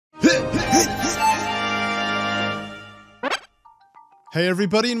Hey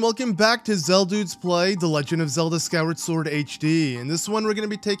everybody, and welcome back to Zeldudes Play The Legend of Zelda Skyward Sword HD. In this one, we're going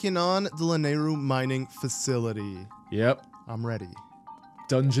to be taking on the Lanayru Mining Facility. Yep. I'm ready.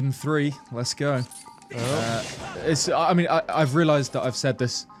 Dungeon 3, let's go. Oh. I've realized that I've said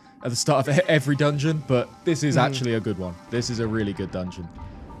this at the start of every dungeon, but this is actually a good one. This is a really good dungeon.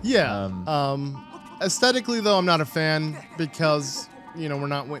 Yeah. Aesthetically, though, I'm not a fan because, you know, we're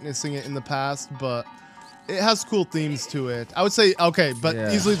not witnessing it in the past, but it has cool themes to it. I would say, okay, but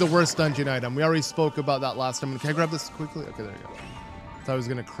easily the worst dungeon item. We already spoke about that last time. Can I grab this quickly? Okay, there you go. Thought I was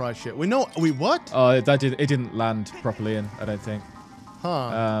gonna crush it. Wait, what? Oh, it didn't land properly in, I don't think. Huh.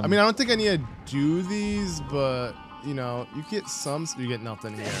 I mean, I don't think I need to do these, but, you know, you get some, you get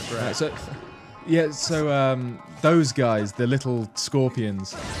nothing here. Right. So those guys, the little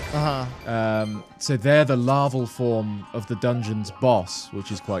scorpions, so they're the larval form of the dungeon's boss,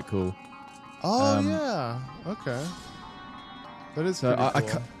 which is quite cool. Oh, yeah. Okay. That is pretty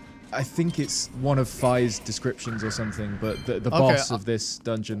cool. I think it's one of Fi's descriptions or something, but the boss of this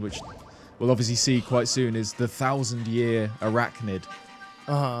dungeon, which we'll obviously see quite soon, is the 1,000-year arachnid.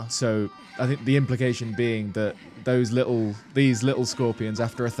 So I think the implication being that these little scorpions,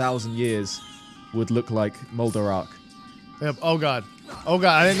 after 1,000 years, would look like Moldarak. Yep. Oh god. Oh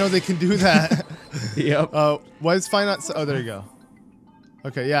god. I didn't know they can do that. Yep. Why is Fi not? Oh, there you go.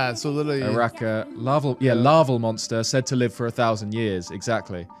 Okay. Yeah. So literally. Larval monster said to live for 1,000 years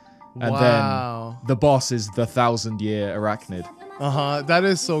exactly. And then the boss is the 1,000-year arachnid. That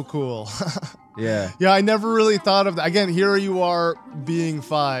is so cool. Yeah. Yeah, I never really thought of that. Again, here you are being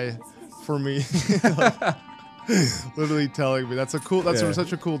Fi for me. Literally telling me. That's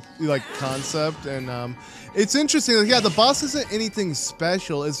such a cool like concept, and it's interesting. Like, yeah, the boss isn't anything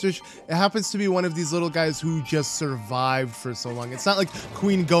special. It's just it happens to be one of these little guys who just survived for so long. It's not like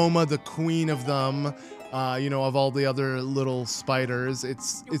Queen Goma, the queen of them. You know, of all the other little spiders,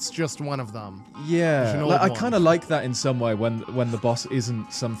 it's just one of them. Yeah, I kind of like that in some way when the boss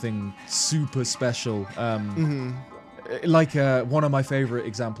isn't something super special. Like one of my favorite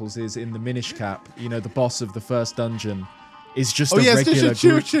examples is in the Minish Cap. You know, the boss of the first dungeon is just a regular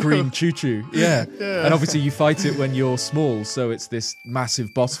green choo-choo. Yeah. And obviously you fight it when you're small, so it's this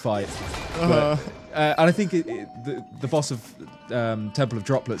massive boss fight. And I think the boss of Temple of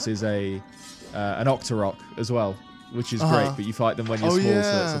Droplets is an Octorok as well, which is great, but you fight them when you're small,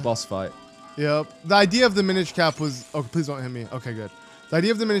 so it's a boss fight. Yep. The idea of the Minish Cap was... Oh, please don't hit me. Okay, good. The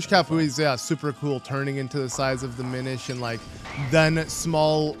idea of the Minish Cap was, yeah, super cool, turning into the size of the Minish, and, like, then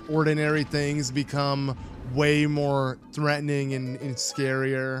small, ordinary things become way more threatening and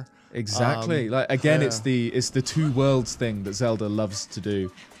scarier. Exactly. Like, again, it's the two worlds thing that Zelda loves to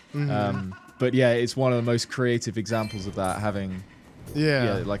do. But, yeah, it's one of the most creative examples of that, having...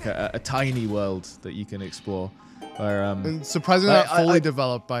 Yeah, like a tiny world that you can explore. Where, and surprisingly not fully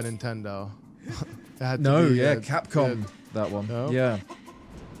developed by Nintendo. Capcom, that one. Oh. Yeah.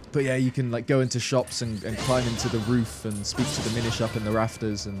 But yeah, you can like go into shops and climb into the roof and speak to the Minish up in the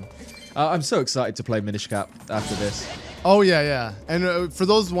rafters. And I'm so excited to play Minish Cap after this. Oh, yeah. And for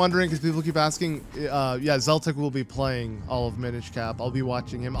those wondering, because people keep asking, Zeltek will be playing all of Minish Cap. I'll be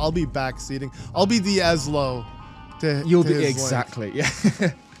watching him. I'll be backseating. I'll be the Eslo. You'll be exactly, yeah.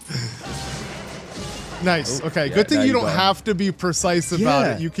 Nice. Okay. Good thing you don't have to be precise about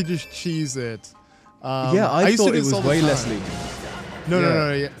it. You could just cheese it. I thought it was way less lenient.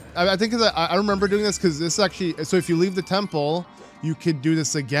 No. Yeah. I think I remember doing this because this actually. So if you leave the temple, you could do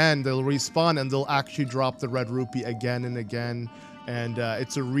this again. They'll respawn and they'll actually drop the red rupee again and again. And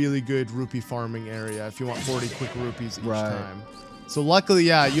it's a really good rupee farming area if you want 40 quick rupees each time. So luckily,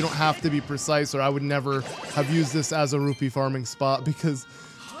 yeah, you don't have to be precise, or I would never have used this as a rupee farming spot because,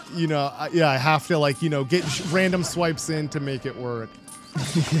 you know, I have to, like, you know, get random swipes in to make it work.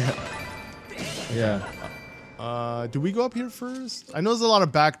 Yeah. Do we go up here first? I know there's a lot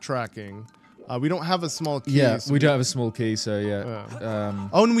of backtracking. We don't have a small key. Yeah, so we don't have a small key, so yeah.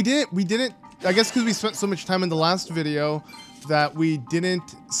 Oh, and we didn't, I guess because we spent so much time in the last video that we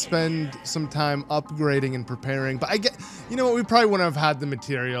didn't spend some time upgrading and preparing. But you know what, we probably wouldn't have had the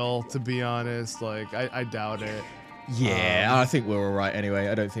material, to be honest. Like, I doubt it. Yeah, I think we're all right anyway.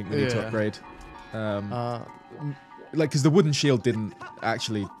 I don't think we need to upgrade. Like, because the wooden shield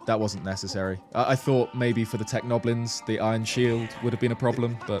that wasn't necessary. I thought maybe for the Technoblins, the iron shield would have been a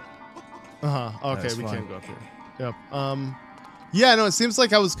problem, but... Okay, we can't go up here. Yep. Yeah, no, it seems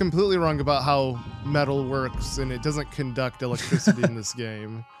like I was completely wrong about how metal works, and it doesn't conduct electricity in this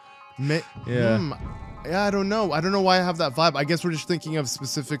game. Yeah, I don't know. I don't know why I have that vibe. I guess we're just thinking of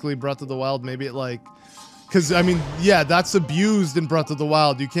specifically Breath of the Wild. Maybe it like Because, I mean, yeah, that's abused in Breath of the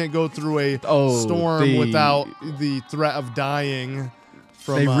Wild. You can't go through a storm without the threat of dying.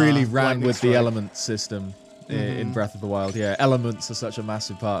 From, they really ran Lightning with Strike. the element system in Breath of the Wild. Yeah, elements are such a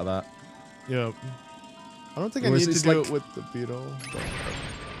massive part of that. Yep. I don't think Whereas I need to it's do like- it with the beetle.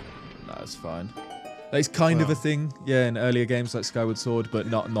 No, it's fine. It's kind of a thing, yeah, in earlier games like Skyward Sword, but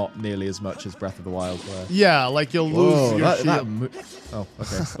not nearly as much as Breath of the Wild. Where... Yeah, like you'll lose your shield. Oh,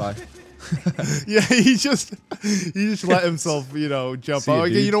 okay, bye. Yeah, he just let himself, jump See ya, out.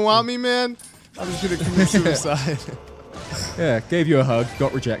 Okay, dude. you don't want me, man? I'm just gonna commit suicide. Yeah, gave you a hug,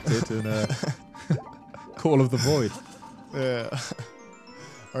 got rejected, and Call of the Void. Yeah.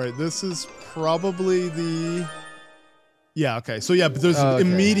 All right, this is probably the... Yeah, okay. So yeah, but there's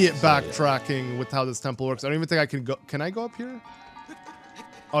immediate backtracking with how this temple works. I don't even think I can go... Can I go up here?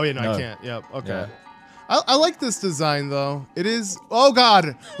 Oh, yeah, no, I can't. Yep, okay. Yeah. I like this design, though. It is... Oh,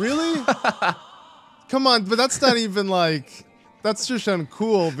 God. Really? Come on, but that's not even like... That's just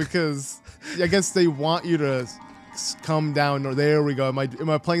uncool because I guess they want you to come down. Or there we go. Am I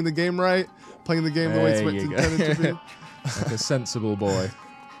playing the game right? Playing the game the way it's intended to be? Like a sensible boy.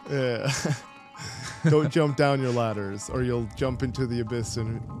 Yeah. Don't jump down your ladders or you'll jump into the abyss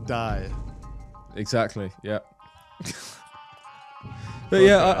and die. Exactly, yeah. But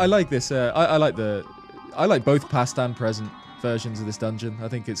yeah, I like this. I like both past and present versions of this dungeon. I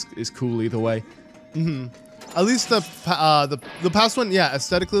think it's cool either way. At least the past one, yeah,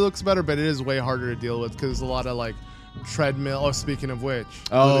 aesthetically looks better, but it is way harder to deal with because there's a lot of like treadmill. Oh, speaking of which,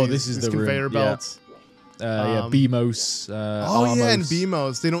 this is the conveyor room, belts. Yeah, BMOS. Oh yeah, and Armos.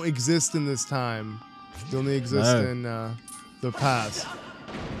 BMOS. They don't exist in this time. They only exist in the past.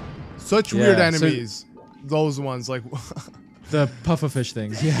 Such weird enemies. Those ones, like the pufferfish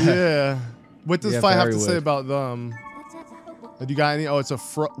things. Yeah. yeah. What does Fi have to very say weird. about them? Do you got any? Oh, it's a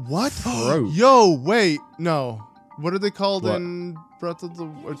what? Throat. Yo, wait, no. What are they called What? in Breath of the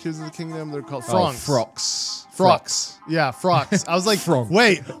or Tears of the Kingdom? They're called Oh, fronks. Frox. Frox. Yeah, frox. I was like, Frog.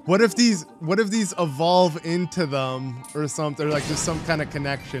 wait, what if these evolve into them or something? Or like there's some kind of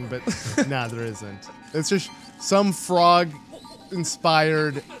connection, but nah, there isn't. It's just some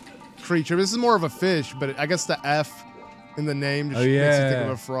frog-inspired creature. This is more of a fish, but I guess the F in the name just makes you think of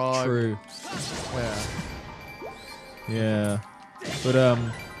a frog. True. Yeah. Yeah. But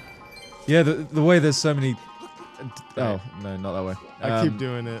yeah, the way there's so many. Oh no, not that way. I keep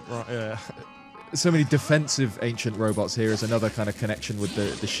doing it wrong. Yeah. So many defensive ancient robots here is another kind of connection with the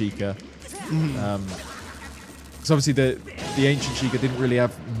Sheikah. So obviously the ancient Sheikah didn't really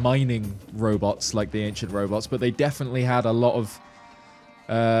have mining robots like the ancient robots, but they definitely had a lot of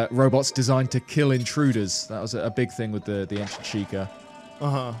robots designed to kill intruders. That was a big thing with the ancient Sheikah.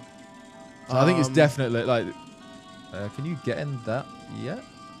 Uh-huh. So I think it's definitely like. Can you get in that yet?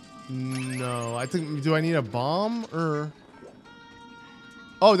 No, I think. Do I need a bomb or?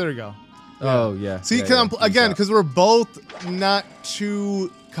 Oh, there we go. Oh yeah. See, yeah, because we're both not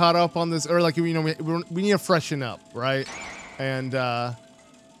too caught up on this, or like we need to freshen up, right? And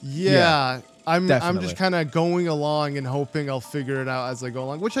yeah, I'm just kind of going along and hoping I'll figure it out as I go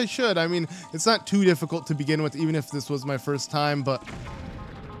along, which I should. I mean, it's not too difficult to begin with, even if this was my first time. But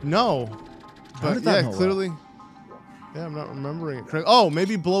no, but yeah, clearly. Yeah, I'm not remembering it correctly. Oh,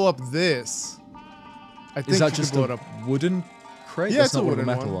 maybe blow up this. I think is that you just can blow a it up. wooden crate? Yeah, That's it's a not one of the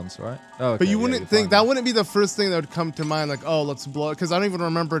wooden metal one. ones, right? Oh, okay, But you yeah, wouldn't you're think fine that then. wouldn't be the first thing that would come to mind. Like, oh, let's blow it, because I don't even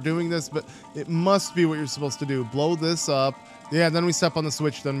remember doing this. But it must be what you're supposed to do. Blow this up. Yeah, then we step on the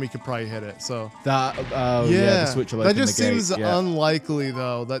switch. Then we could probably hit it. So That. Oh yeah, the switch will that open just the gate. seems Yeah. unlikely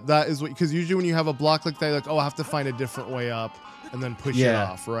though. That is what, because usually when you have a block like that, you're like, oh, I have to find a different way up and then push it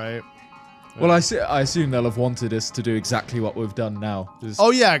off, right? Well, I assume they'll have wanted us to do exactly what we've done now. Just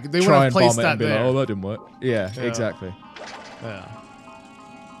Oh yeah, they would try have and placed bomb it that and be there. like, oh, that didn't work. Yeah, Yeah. exactly. Yeah.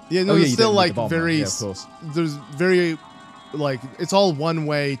 Yeah, no, Oh, yeah, there's you still didn't need like the bomb, very, yeah, of course. there's very, like, it's all one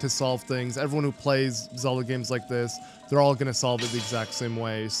way to solve things. Everyone who plays Zelda games like this, they're all going to solve it the exact same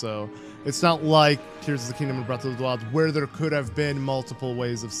way. So it's not like Tears of the Kingdom and Breath of the Wild where there could have been multiple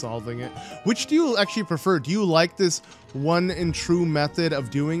ways of solving it. Which do you actually prefer? Do you like this one and true method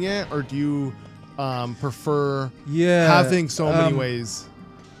of doing it, or do you prefer having so many ways?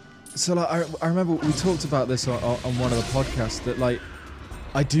 So like, I remember we talked about this on one of the podcasts that like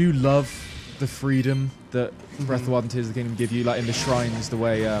I do love the freedom that Breath of the Wild and Tears of the Kingdom give you, like in the shrines, the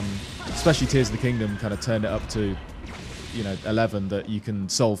way especially Tears of the Kingdom kind of turned it up to 11, that you can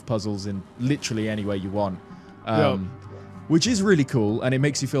solve puzzles in literally any way you want, which is really cool, and it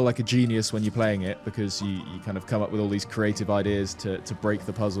makes you feel like a genius when you're playing it because you kind of come up with all these creative ideas to break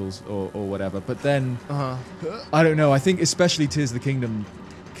the puzzles or whatever. But then I don't know, I think especially Tears of the Kingdom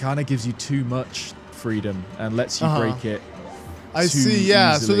kind of gives you too much freedom and lets you break it. I see,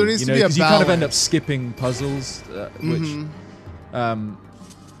 yeah. Easily, so there needs to be a balance. You kind of end up skipping puzzles, which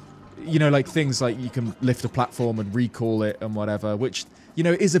you know, like things like you can lift a platform and recall it and whatever, which, you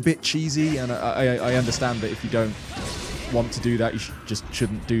know, is a bit cheesy, and I understand that if you don't want to do that, you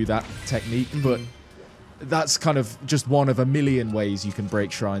shouldn't do that technique, but that's kind of just one of a million ways you can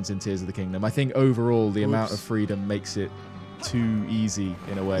break shrines in Tears of the Kingdom. I think overall the amount of freedom makes it too easy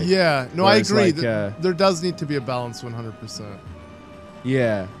in a way. Yeah, no, Whereas, I agree. like, there does need to be a balance 100%.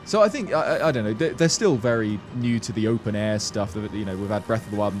 Yeah, so I think, I don't know, they're still very new to the open air stuff. You know, we've had Breath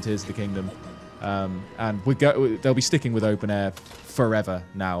of the Wild and Tears of the Kingdom, and they'll be sticking with open air forever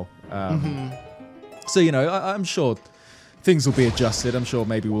now. So, you know, I'm sure things will be adjusted. I'm sure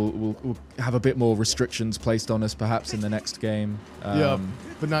maybe we'll have a bit more restrictions placed on us perhaps in the next game. Yeah,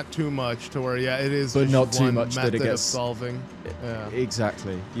 but not too much to where, it is but just not too one much that it method gets of solving. Yeah.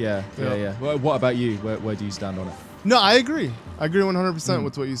 Exactly. Yeah. Well, what about you? Where do you stand on it? No, I agree. I agree 100%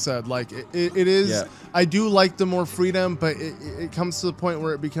 with what you said. Like, it is... Yeah. I do like the more freedom, but it comes to the point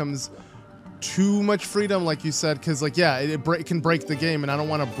where it becomes too much freedom, like you said, because, like, it can break the game, and I don't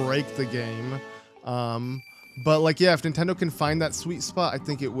want to break the game. But, like, if Nintendo can find that sweet spot, I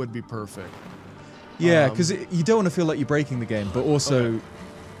think it would be perfect. Yeah, because you don't want to feel like you're breaking the game, but also...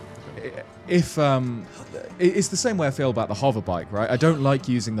 If it's the same way I feel about the hover bike, right? I don't like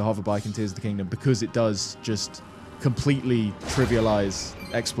using the hover bike in Tears of the Kingdom because it does just completely trivialize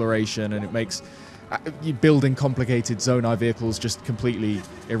exploration, and it makes building complicated Zonai vehicles just completely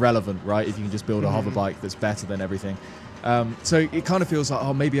irrelevant, right? If you can just build a hover bike that's better than everything. So it kind of feels like,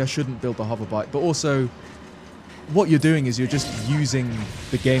 oh, maybe I shouldn't build the hover bike. But also, what you're doing is you're just using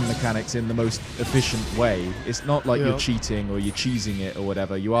the game mechanics in the most efficient way. It's not like you're cheating or you're cheesing it or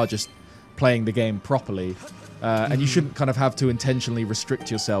whatever. You are just playing the game properly. And you shouldn't kind of have to intentionally restrict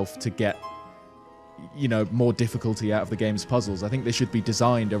yourself to get, you know, more difficulty out of the game's puzzles. I think they should be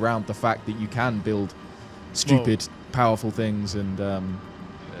designed around the fact that you can build stupid, powerful things and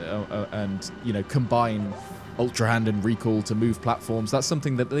you know, combine Ultra Hand and Recall to move platforms. That's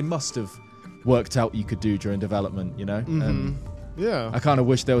something that they must have worked out you could do during development, you know? And I kind of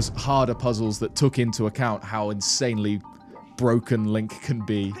wish there was harder puzzles that took into account how insanely broken Link can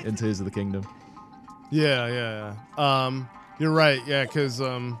be in Tears of the Kingdom. Yeah. You're right, because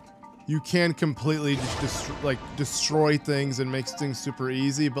you can completely just destroy things and make things super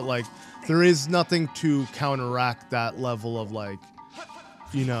easy, but like there is nothing to counteract that level of, like,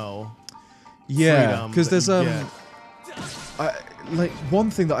 you know, because there's like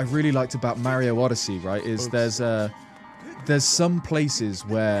one thing that I really liked about Mario Odyssey, right, is there's some places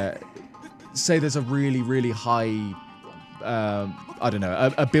where, say there's a really high I don't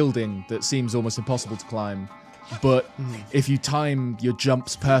know, a building that seems almost impossible to climb, but if you time your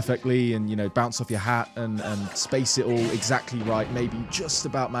jumps perfectly and, you know, bounce off your hat and space it all exactly right, maybe you just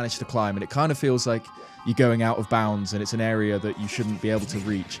about manage to climb, and it kind of feels like you're going out of bounds and it's an area that you shouldn't be able to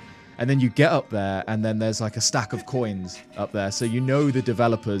reach. And then you get up there and then there's like a stack of coins up there, so you know the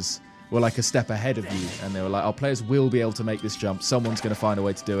developers were like a step ahead of you, and they were like, our players will be able to make this jump, someone's going to find a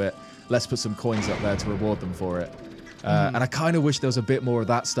way to do it, let's put some coins up there to reward them for it. And I kind of wish there was a bit more of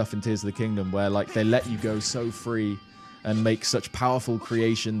that stuff in Tears of the Kingdom, where like they let you go so free and make such powerful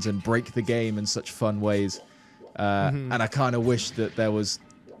creations and break the game in such fun ways. And I kind of wish that there was,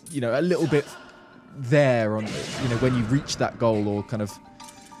 you know, a little bit there on, you know, when you reach that goal, or kind of.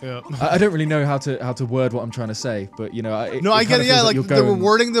 Yeah. I don't really know how to word what I'm trying to say, but, you know, I get it. Yeah, like they're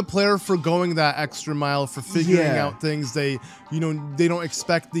rewarding the player for going that extra mile, for figuring out things they don't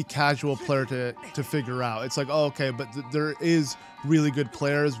expect the casual player to figure out. It's like, oh, okay, but there is really good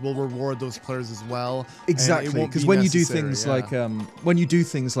players. We'll reward those players as well. Exactly, because when you do things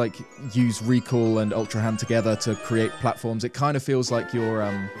like use Recall and Ultra Hand together to create platforms, it kind of feels like you're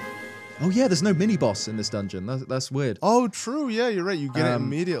oh yeah, there's no mini boss in this dungeon. That's weird. Oh, true. Yeah, you're right. You get it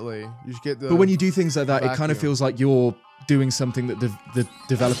immediately. You get the. But when you do things like that, it kind of feels like you're doing something that the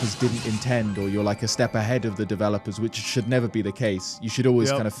developers didn't intend, or you're like a step ahead of the developers, which should never be the case. You should always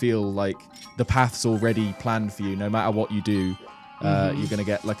kind of feel like the path's already planned for you. No matter what you do, you're going to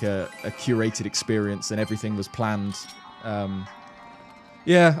get like a curated experience, and everything was planned. I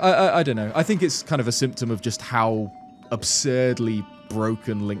don't know. I think it's kind of a symptom of just how absurdly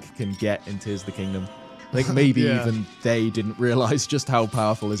broken Link can get in Tears of the Kingdom. I think maybe even they didn't realize just how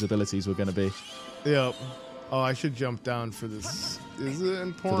powerful his abilities were going to be. Yep. Oh, I should jump down for this. Is it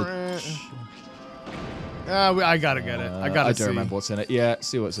important? I gotta get it. I don't remember what's in it. Yeah,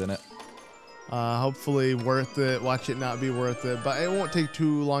 see what's in it. Hopefully worth it. Watch it not be worth it, but it won't take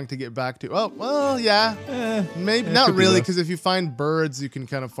too long to get back to. Oh, well, yeah. Maybe not really, because if you find birds, you can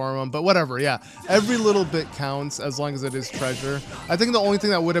kind of farm them. But whatever, yeah. Every little bit counts as long as it is treasure. I think the only thing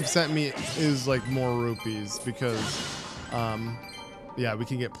that would upset me is like more rupees, because Yeah, we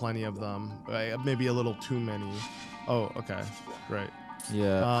can get plenty of them. Maybe a little too many. Oh, okay. Great.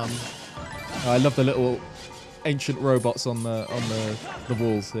 Yeah. I love the little ancient robots on the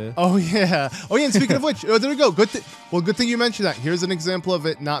walls here. Oh yeah. Oh yeah. And speaking of which, oh, there we go. Good thing you mentioned that. Here's an example of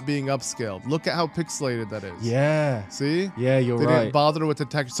it not being upscaled. Look at how pixelated that is. Yeah. See? Yeah, you're right. They didn't bother with the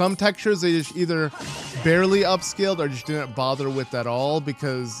texture. Some textures they just either barely upscaled or just didn't bother with at all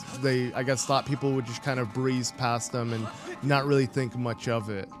because they, I guess, thought people would just kind of breeze past them and not really think much of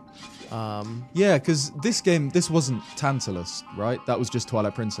it. Yeah, because this wasn't Tantalus, right? That was just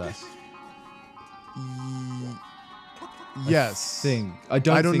Twilight Princess. Yes. I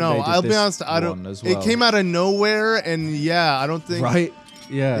don't know. I'll be honest. I don't. As well. It came out of nowhere, and yeah, I don't think. Right.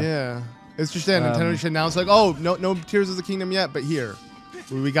 Yeah. Yeah. It's just that Nintendo should announce like, oh, no Tears of the Kingdom yet, but here,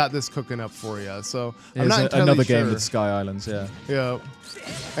 we got this cooking up for you. So I'm not entirely another sure. game with Sky Islands. Yeah. Yeah.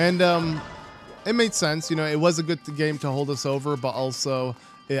 And it made sense. You know, it was a good game to hold us over, but also.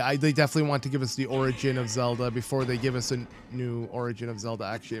 Yeah, they definitely want to give us the origin of Zelda before they give us a new origin of Zelda.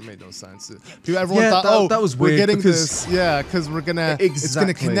 Actually, it made no sense. Everyone thought, that was we're weird getting this. Yeah, because it's going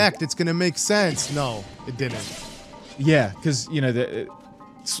to connect. It's going to make sense. No, it didn't. Yeah, because, you know,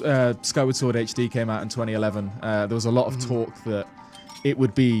 Skyward Sword HD came out in 2011. There was a lot of talk that it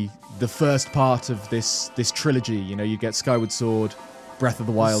would be the first part of this trilogy. You know, you get Skyward Sword, Breath of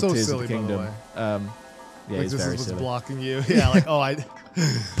the Wild, Tears of the Kingdom. Yeah, like it's this very is what's silly. blocking you. Yeah, like, oh,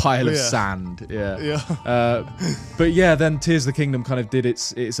 pile of sand. Yeah. Yeah. But yeah, then Tears of the Kingdom kind of did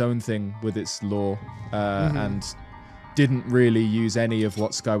its own thing with its lore, and didn't really use any of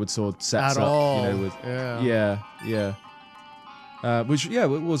what Skyward Sword sets At up. all. You know, with which it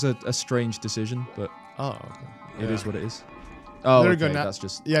was a strange decision, but it is what it is. Oh, there okay, we go. Now, that's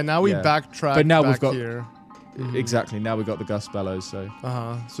just now we backtrack. But now back we've got here. Exactly. Now we've got the Gust Bellows. So.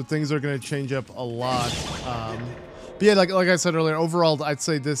 So things are gonna change up a lot. But yeah, like I said earlier, overall, I'd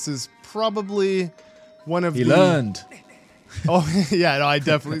say this is probably one of He learned. Oh yeah, no, I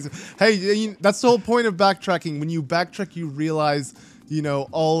definitely. Hey, that's the whole point of backtracking. When you backtrack, you realize, you know,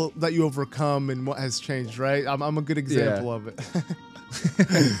 all that you overcome and what has changed. Right? I'm a good example of it.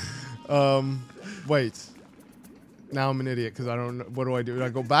 Wait. Now I'm an idiot because I don't know. What do I do? Do I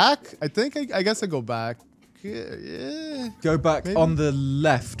go back? I guess I go back. Yeah. Go back maybe. On the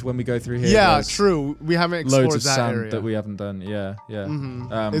left when we go through here. Yeah, true. We haven't explored loads of that sand area that we haven't done. Yeah, yeah.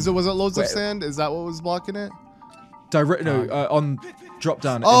 Was it loads of sand? Is that what was blocking it? On drop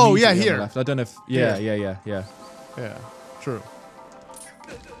down. Oh yeah, here. On the left. I don't know if. Yeah. Yeah. True.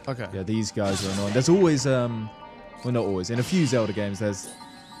 Okay. Yeah, these guys are annoying. There's always well, not always. In a few Zelda games, there's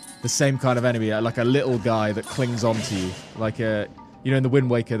the same kind of enemy, like a little guy that clings onto you, like a. You know, in the Wind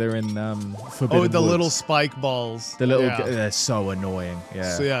Waker, they're in Forbidden Oh, the Woods. little spike balls. The little, they're so annoying.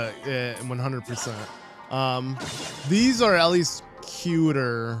 Yeah. So yeah, 100%. These are at least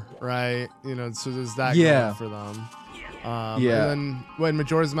cuter, right? You know, so there's that going for them. And then when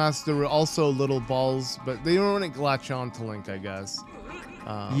Majora's Mask, there were also little balls, but they don't really latch on to Link, I guess.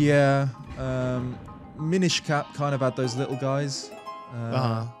 Minish Cap kind of had those little guys.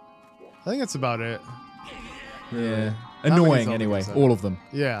 I think that's about it. Yeah. Annoying anyway, all of them.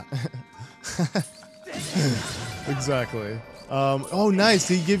 Yeah. Exactly. Oh, nice.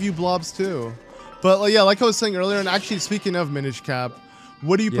 He give you blobs too. But yeah, like I was saying earlier, and actually speaking of Minish Cap,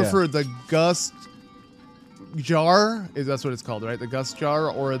 what do you prefer, the Gust Jar? That's what it's called, right? The Gust Jar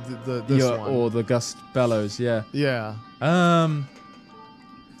or this one? Or the Gust Bellows, yeah. Yeah. The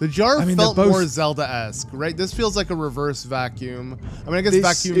jar felt more Zelda-esque, right? This feels like a reverse vacuum. I mean, I guess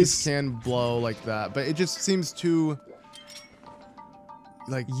vacuums can blow like that, but it just seems too...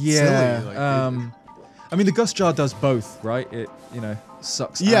 silly. Like, I mean, the Gust Jar does both, right? It, you know,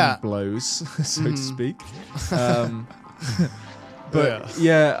 sucks and blows, so to speak. But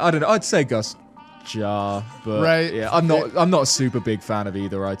I don't know. I'd say Gust Jar, but I'm not a super big fan of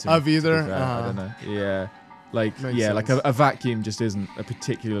either item. Of either? I don't know. Yeah. Like a vacuum just isn't a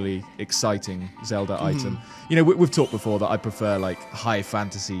particularly exciting Zelda item. You know, we've talked before that I prefer like high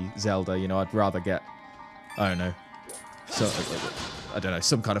fantasy Zelda. You know, I'd rather get, I don't know,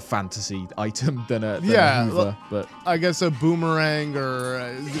 some kind of fantasy item than a Hoover. But I guess a boomerang or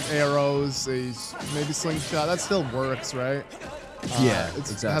arrows, maybe slingshot. That still works, right? Exactly.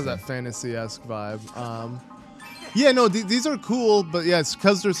 It has that fantasy-esque vibe. These are cool, but it's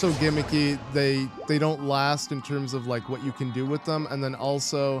because they're so gimmicky. They don't last in terms of like what you can do with them, and then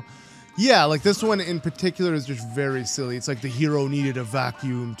also, like this one in particular is just very silly. It's like the hero needed a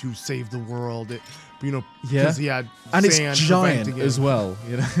vacuum to save the world. Because he had and sand it's giant preventing as well.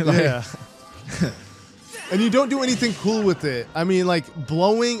 You know, and you don't do anything cool with it. I mean, like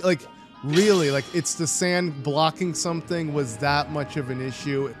blowing, like really, like, it's the sand blocking something was that much of an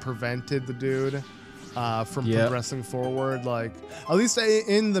issue. It prevented the dude from progressing forward. Like, at least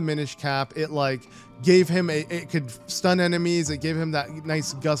in the Minish Cap, it like gave him it could stun enemies. It gave him that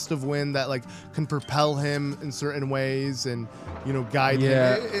nice gust of wind that like can propel him in certain ways and, you know, guide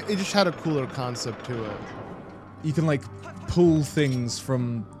him. It just had a cooler concept to it. You can like pull things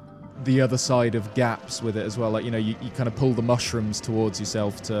from the other side of gaps with it as well. Like, you know, you kind of pull the mushrooms towards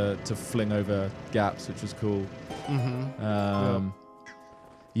yourself to fling over gaps, which was cool.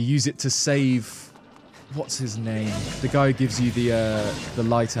 You use it to save. What's his name? The guy who gives you the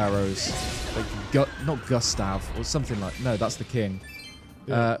light arrows, like not Gustav or something like. No, that's the king.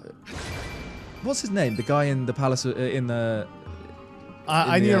 Yeah. What's his name? The guy in the palace in the.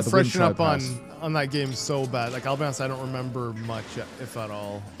 I need to freshen up on that game so bad. Like, I'll be honest, I don't remember much, if at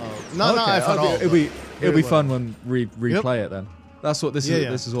all. Not if at all. It'll be fun when replay it then. That's what this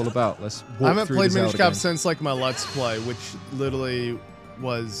is all about. Let's walk I haven't through played the Minish Zelda Cap game. since like my Let's Play, which literally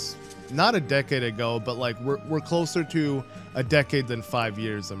was not a decade ago, but like we're closer to a decade than 5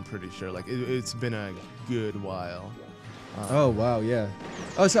 years. I'm pretty sure. Like it's been a good while. Oh wow, yeah.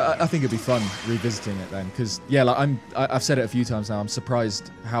 Oh, so I think it'd be fun revisiting it then, because like I've said it a few times now. I'm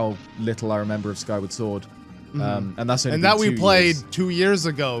surprised how little I remember of Skyward Sword, and that's only that we played years. 2 years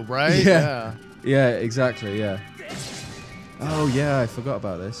ago, right? Yeah, exactly. Yeah. Oh yeah, I forgot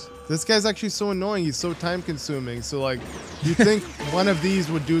about this. This guy's actually so annoying. He's so time consuming. So like, you think one of these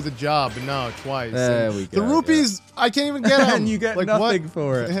would do the job, but no, twice. There we go. The rupees, I can't even get them. And you get like, nothing what?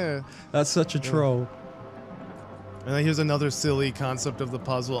 for it. Yeah. That's such a troll. And then here's another silly concept of the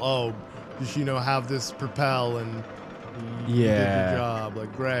puzzle. Oh, just, you know, have this propel and you did your job.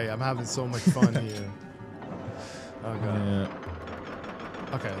 Like, great. I'm having so much fun here. Oh god.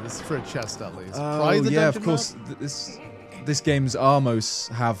 Yeah. Okay, this is for a chest at least. Oh yeah, of course. This game's Armos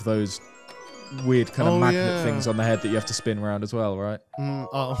have those weird kind of magnet things on the head that you have to spin around as well, right?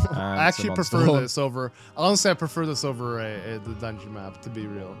 I actually prefer this over. Honestly, I prefer this over the dungeon map, to be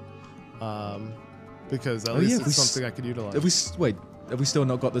real. Because at least it's something I could utilize. Have we still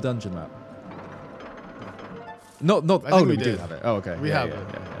not got the dungeon map? Not. Oh, we do have it. Oh, okay. We have it.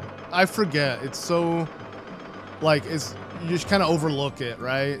 I forget. It's so, like, you just kind of overlook it,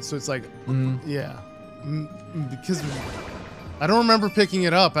 right? So it's like, because I don't remember picking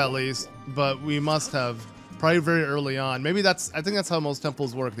it up at least, but we must have probably very early on. Maybe I think that's how most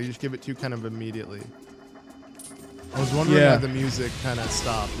temples work. They just give it to you kind of immediately. I was wondering why the music kind of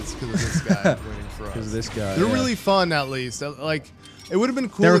stopped. It's because of this guy waiting for us. Because of this guy. They're really fun, at least. Like, it would have been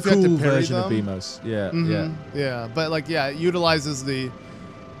cool They're if you had to parry version them. of BMOS. Yeah, but like, it utilizes the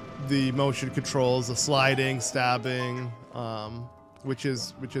motion controls, the sliding, stabbing, which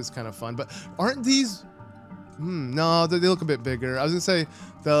is kind of fun. But aren't these? No, they look a bit bigger. I was gonna say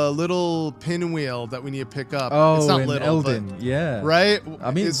the little pinwheel that we need to pick up. Oh, it's not in little, Elden, but, right? I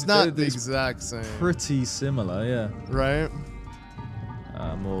mean, it's not the exact same. Pretty similar, yeah. Right.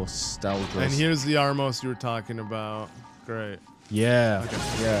 More Stalgris. And here's the Armos you were talking about. Great. Yeah.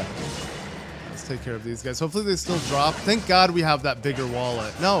 Okay. Yeah. Let's take care of these guys. Hopefully they still drop. Thank God we have that bigger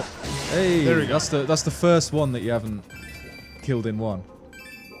wallet. No. Hey, there we go. That's the first one that you haven't killed in one.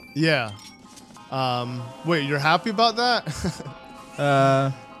 Yeah. Wait, you're happy about that?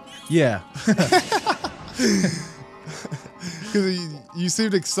 Yeah. Because you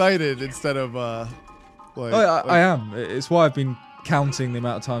seemed excited instead of like. I am. It's why I've been counting the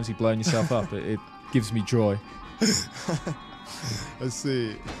amount of times you've blown yourself up. It gives me joy. I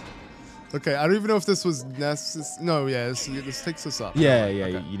see. Okay, I don't even know if this was necessary. No, yeah, this takes us up. Yeah,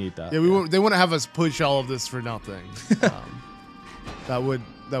 okay. You need that. Yeah, they wouldn't have us push all of this for nothing. That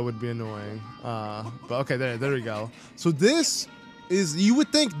would be annoying. But okay, there we go. So this is, you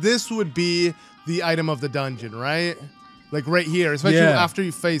would think this would be the item of the dungeon, right? Like right here, especially after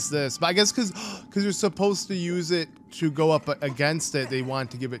you face this. But I guess because you're supposed to use it to go up against it, they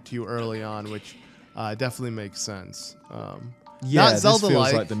want to give it to you early on, which definitely makes sense. Yeah, not Zelda this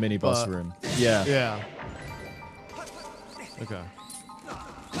feels like the mini boss room. Yeah. Yeah. Okay.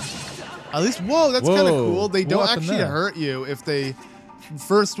 At least, whoa, that's kind of cool. They don't actually hurt you if they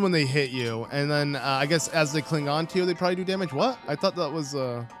first when they hit you, and then I guess as they cling on to you, they probably do damage. What? I thought that was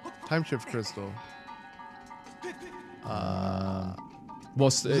a time shift crystal.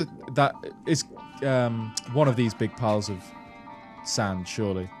 What's that? Is one of these big piles of sand,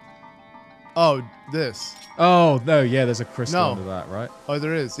 surely. Oh, this. Oh no, yeah. There's a crystal under that, right? Oh,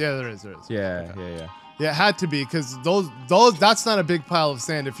 there is. Yeah, there is. Yeah, okay. Yeah, it had to be because those. That's not a big pile of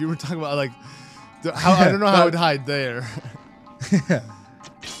sand. If you were talking about like, I don't know how it would hide there.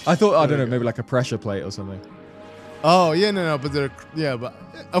 I thought, I don't know, maybe like a pressure plate or something. Oh yeah, no, but but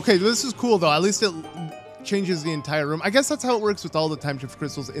okay. This is cool though. At least it changes the entire room. I guess that's how it works with all the time shift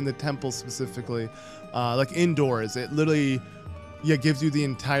crystals in the temple specifically, like indoors. It literally, gives you the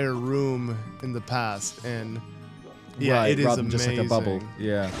entire room in the past, and it is rather than amazing. just like a bubble.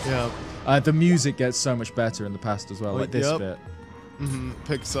 Yeah. Yeah. The music gets so much better in the past as well. Like this bit.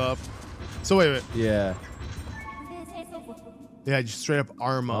 Picks up. So wait. Yeah. Yeah, just straight up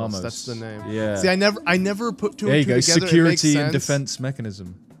Armos. That's the name. Yeah. See, I never put two there and you two go. together. Security and defense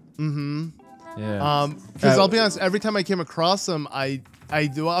mechanism. Yeah. Because I'll be honest, every time I came across them, I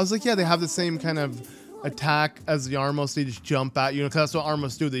was like, they have the same kind of attack as the Armos. They just jump at you, because that's what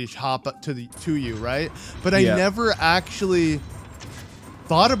Armos do. They just hop up to you, right? But I never actually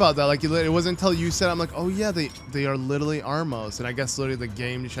thought about that. Like, it wasn't until you said, I'm like, oh yeah, they are literally Armos, and I guess literally the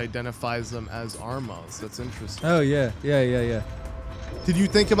game just identifies them as Armos. That's interesting. Oh yeah. Did you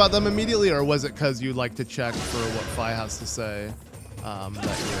think about them immediately, or was it because you like to check for what Fi has to say?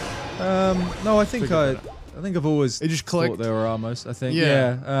 No, I think I've always just clicked. thought they were Armos. I think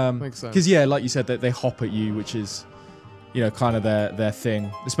makes sense. Because like you said, they hop at you, which is kind of their thing,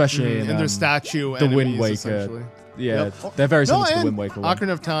 especially in their statue the enemies, Wind Waker. Essentially. Yeah, they're very similar to the Wind Waker one.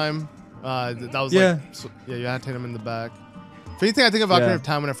 Ocarina of Time. That was you had to hit him in the back. If anything, I think of Ocarina of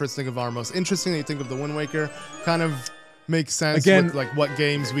Time when I first think of Armos. Interesting that you think of the Wind Waker. Kind of makes sense with like what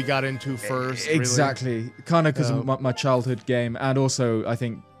games we got into first. Exactly, really. kind of because of my childhood game, and also I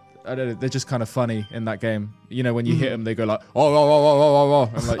think they're just kind of funny in that game. When you hit them, they go like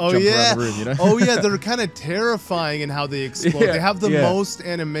and like jump around the room. They're kind of terrifying in how they explode. They have the most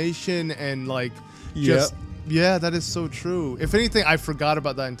animation and like just. Yeah, that is so true. If anything, I forgot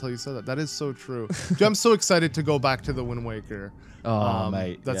about that until you said that. That is so true. Dude, I'm so excited to go back to the Wind Waker. Oh,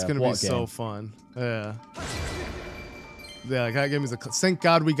 mate. That's going to be so fun. Yeah. Yeah, that game is thank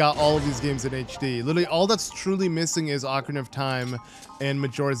God we got all of these games in HD. Literally, all that's truly missing is Ocarina of Time and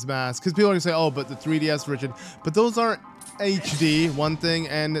Majora's Mask. Because people are going to say, oh, but the 3DS version. But those aren't HD, one thing,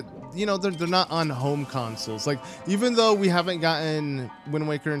 and they're not on home consoles. Like, even though we haven't gotten Wind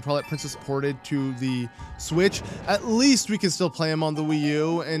Waker and Twilight Princess ported to the Switch, at least we can still play them on the Wii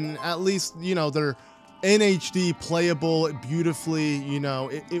U, and at least they're in HD, playable beautifully.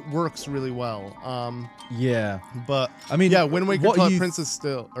 It works really well. But I mean, Wind Waker, Twilight Princess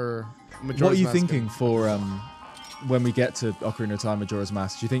still, or Majora's What are you Mask thinking for when we get to Ocarina of Time, Majora's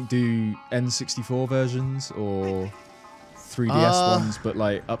Mask? Do you think do N64 versions or 3DS ones, but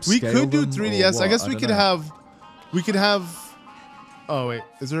like upscale? We could do 3DS. I guess we could have. Oh wait,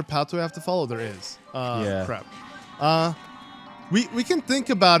 is there a pathway I have to follow? There is. Crap. We can think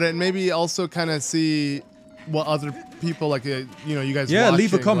about it and maybe also kind of see what other people like. You guys. Yeah, watching,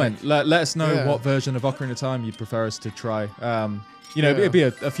 leave a comment. Let us know what version of Ocarina of Time you'd prefer us to try. It'd be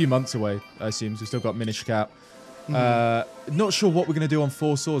a few months away, I assume. So we've still got Minish Cap. Not sure what we're going to do on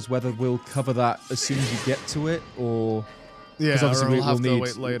Four Swords, whether we'll cover that as soon as you get to it, or because obviously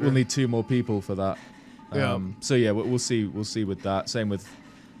we'll need 2 more people for that. So yeah, we'll see with that. Same with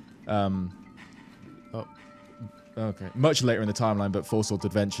okay, much later in the timeline, but Four Swords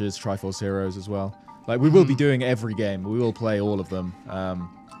Adventures, Triforce Heroes as well. Like we will be doing every game. We will play all of them.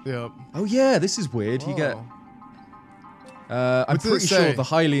 Oh yeah, this is weird. You get. I'm pretty sure the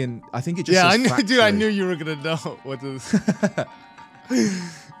Hylian. I think it just. Yeah, says dude, I knew you were gonna know what this.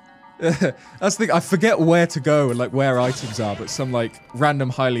 That's the thing. I forget where to go and like where items are, but some like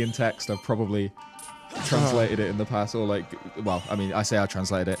random Hylian text I've probably translated it in the past, or like, well, I mean, I say I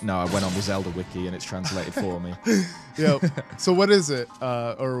translated it. No, I went on the Zelda wiki and it's translated for me. Yeah. So what is it?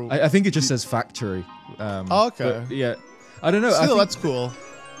 Or I think it just says factory. Okay. Yeah. I don't know. Still, that's cool.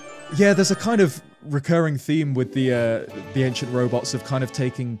 Yeah, there's a kind of recurring theme with the ancient robots of kind of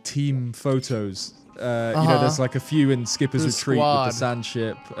taking team photos. There's like a few in Skipper's Retreat with the sand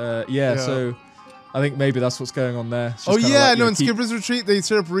ship. So I think maybe that's what's going on there. In Skipper's Retreat, they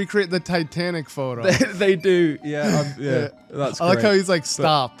sort of recreate the Titanic photo. they do, that's great. I like how he's like,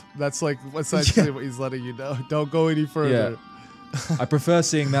 stop. That's like essentially what he's letting you know. Don't go any further. Yeah. I prefer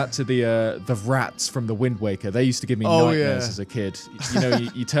seeing that to the rats from the Wind Waker. They used to give me nightmares as a kid.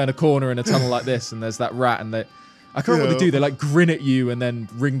 You turn a corner in a tunnel like this, and there's that rat, and I can't remember what they do. They like grin at you and then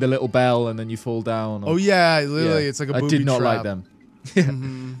ring the little bell, and then you fall down. Literally, it's like a booby trap. I did not like them.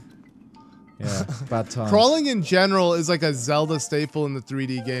 Yeah, bad time. Crawling in general is like a Zelda staple in the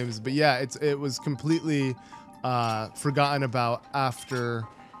 3D games, but yeah, it was completely forgotten about after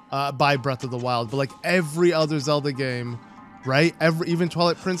by Breath of the Wild. But like every other Zelda game, right? Even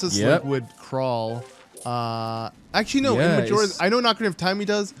Twilight Princess would crawl. Actually, no. In Majora's, I know in Ocarina of Time he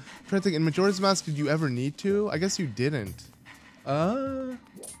does. I'm trying to think. In Majora's Mask, did you ever need to? I guess you didn't. Do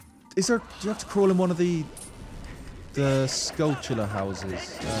you have to crawl in one of the? the sculptural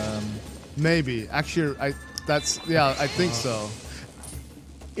houses. Maybe. Actually, I think so.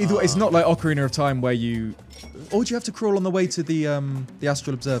 Either way, it's not like Ocarina of Time where you... Or do you have to crawl on the way to the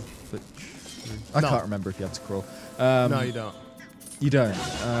Astral Observer? I can't remember if you have to crawl. No, you don't. You don't?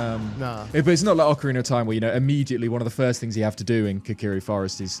 Nah. But it's not like Ocarina of Time where, you know, immediately one of the first things you have to do in Kokiri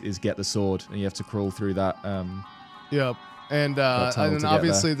Forest is get the sword, and you have to crawl through that. Yep. And then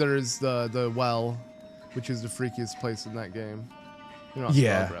obviously there's the well, which is the freakiest place in that game.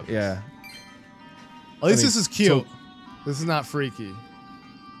 Yeah. At least this is cute. This is not freaky.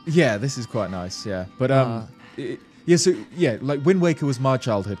 Yeah, this is quite nice. Yeah, but like Wind Waker was my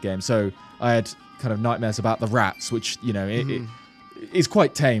childhood game, so I had kind of nightmares about the rats, which it is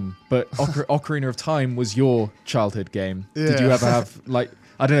quite tame. But Ocarina of Time was your childhood game. Yeah. Did you ever have I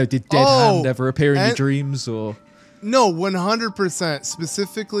don't know? Did Dead Hand ever appear in your dreams or? No, 100%.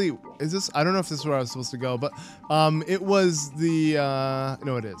 Specifically, is this? I don't know if this is where I was supposed to go, but it was the.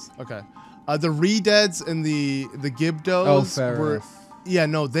 No, it is. Okay, the Redeads and the Gibdos. Oh, fair enough. Yeah,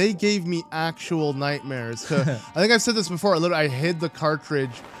 no, they gave me actual nightmares. I think I've said this before. I hid the cartridge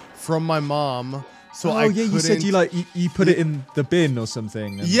from my mom, so you said you put it in the bin or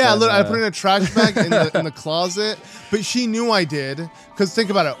something. Yeah, I put it in a trash bag in the closet, but she knew I did. Because think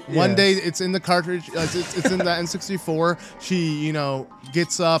about it. One day it's in the cartridge. It's in the N64. She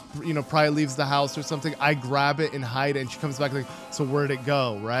gets up. Probably leaves the house or something. I grab it and hide it, and she comes back like, so where'd it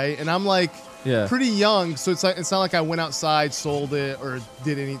go, right? And I'm like. Yeah. Pretty young, so it's not like I went outside, sold it, or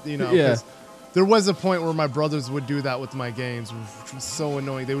did anything. Yeah. There was a point where my brothers would do that with my games, which was so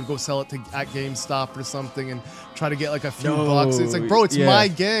annoying. They would go sell it at GameStop or something and try to get like a few bucks. It's like, bro, it's my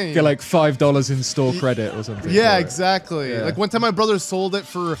game. Get like $5 in store credit or something. Yeah, exactly. Yeah. Like one time my brother sold it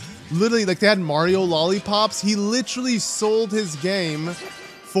for literally they had Mario lollipops. He literally sold his game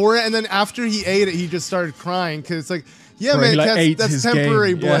for it, and then after he ate it, he just started crying because it's like, man, that's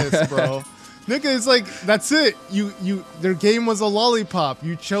temporary bliss, bro. Nigga, it's like, that's it. Their game was a lollipop.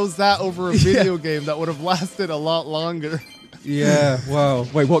 You chose that over a video game that would have lasted a lot longer. Yeah, wow.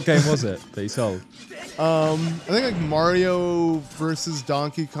 Wait, what game was it that you sold? I think like Mario versus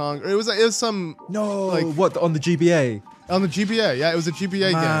Donkey Kong. It was some what on the GBA? On the GBA, yeah, it was a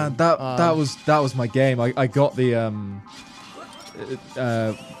GBA game. That was my game. I got the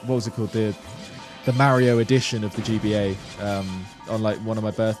what was it called? The Mario edition of the GBA on like one of my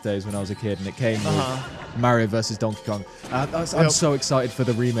birthdays when I was a kid, and it came with Mario versus Donkey Kong. I'm so excited for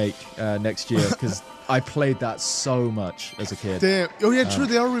the remake next year because I played that so much as a kid. Damn. Oh yeah, true.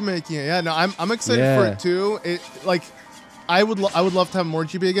 They are remaking it. Yeah, no, I'm excited for it too. I would love to have more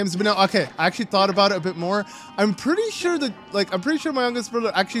GBA games, but no, okay. I actually thought about it a bit more. I'm pretty sure my youngest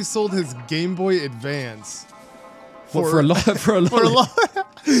brother actually sold his Game Boy Advance. For a lot.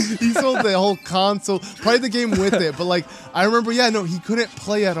 He sold the whole console, probably the game with it. But I remember, he couldn't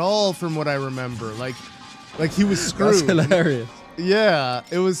play at all from what I remember. Like he was screwed. That's hilarious. Yeah,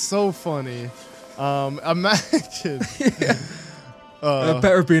 it was so funny. Imagine. It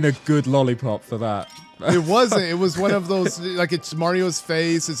better have been a good lollipop for that. It wasn't. It was one of those, it's Mario's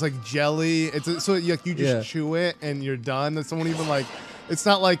face. It's like jelly. So you just chew it and you're done. And someone even it's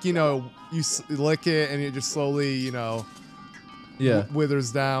not like, you lick it and it just slowly,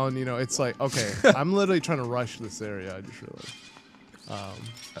 withers down. It's like, okay, I'm literally trying to rush this area. I just realized.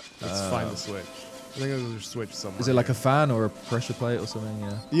 Let's find the switch. I think there's a switch somewhere. Is it like a fan or a pressure plate or something?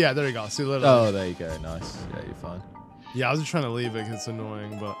 Yeah. Yeah, there you go. See, literally. Oh, there you go. Nice. Yeah, you're fine. Yeah, I was just trying to leave it because it's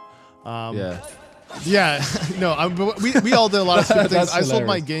annoying, but. Yeah. Yeah, no, we all did a lot of stupid things. I sold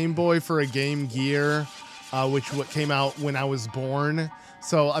my Game Boy for a Game Gear, which came out when I was born.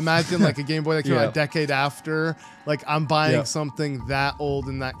 So imagine a Game Boy that came out a decade after. I'm buying something that old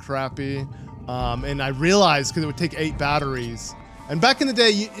and that crappy. And I realized because it would take 8 batteries. And back in the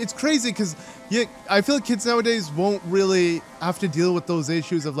day, it's crazy because I feel like kids nowadays won't really have to deal with those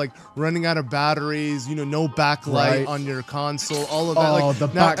issues of running out of batteries, no backlight on your console, all of that. Oh, the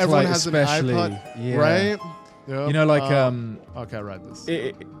now backlight everyone has especially. An iPod, right? Yep. Okay, I read this.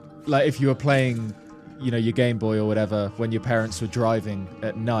 If you were playing, your Game Boy or whatever when your parents were driving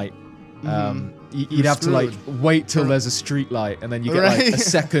at night, you'd have to wait till there's a street light, and then you get a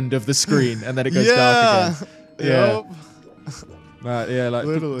second of the screen, and then it goes dark again. Yep.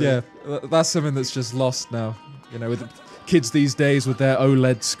 Yeah, that's something that's just lost now. With kids these days with their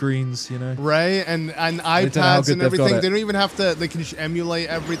OLED screens, right, and iPads and everything. They don't even have to. They can just emulate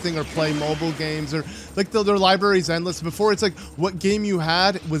everything or play mobile games or their library's endless. Before it's what game you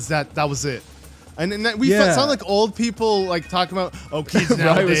had was that was it. And we sound like old people talking about kids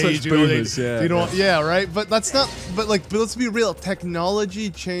nowadays, they don't, right. But that's not. But let's be real. Technology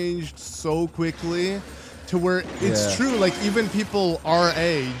changed so quickly to where it's true. Like even people our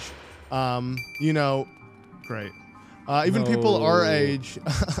age, you know, great. Even people our age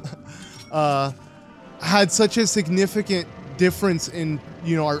had such a significant difference in,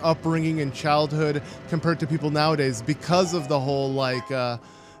 you know, our upbringing and childhood compared to people nowadays because of the whole like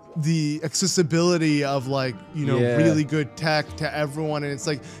the accessibility of like, you know, really good tech to everyone, and it's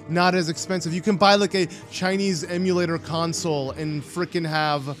like not as expensive. You can buy like a Chinese emulator console and freaking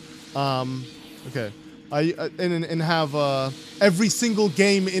have and have every single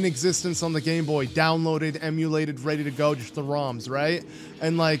game in existence on the Game Boy downloaded, emulated, ready to go, just the ROMs, right?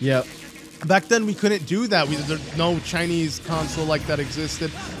 And like back then we couldn't do that. There's no Chinese console like that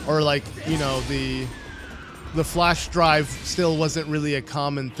existed, or like, you know, the flash drive still wasn't really a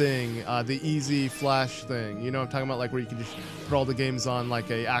common thing. The easy flash thing, you know what I'm talking about, like where you can just put all the games on like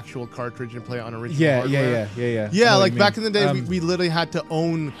a actual cartridge and play it on original hardware. Yeah, like back in the day, we literally had to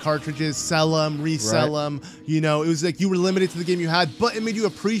own cartridges, sell them, resell them. You know, it was like you were limited to the game you had, but it made you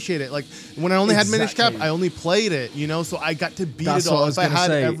appreciate it. Like when I only had Minish Cap, I only played it, you know, so I got to beat it all. If I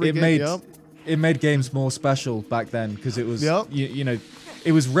had every game, it made games more special back then because it was, you know,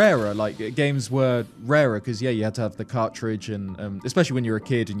 it was rarer. Like games were rarer because you had to have the cartridge, and especially when you're a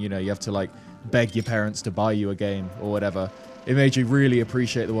kid and, you know, you have to like beg your parents to buy you a game or whatever. It made you really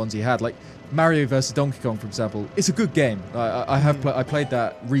appreciate the ones you had. Like Mario vs Donkey Kong, for example, it's a good game. I played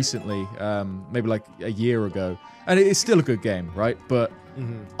that recently, maybe like a year ago, and it's still a good game, right? But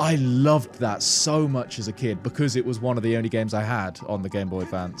I loved that so much as a kid because it was one of the only games I had on the Game Boy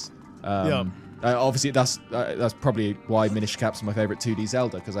Advance. Obviously, that's probably why Minish Cap's my favorite 2D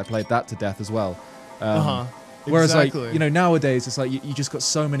Zelda, because I played that to death as well. Whereas, like, you know, nowadays it's like you just got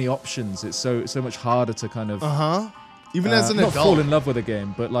so many options. It's so much harder to kind of even as an adult, not fall in love with a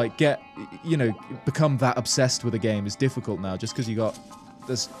game, but like become that obsessed with a game is difficult now. Just because you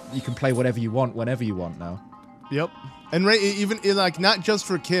can play whatever you want whenever you want now. And right, even like not just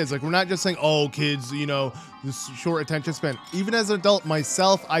for kids, like we're not just saying, oh, kids, you know, this short attention span. Even as an adult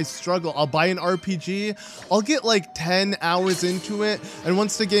myself, I struggle. I'll buy an RPG, I'll get like 10 hours into it, and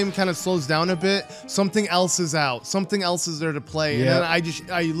once the game kind of slows down a bit, something else is out, something else is there to play, and then I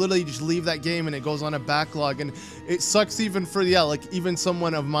literally just leave that game and it goes on a backlog, and it sucks even for like even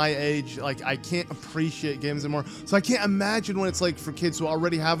someone of my age. Like I can't appreciate games anymore, so I can't imagine what it's like for kids who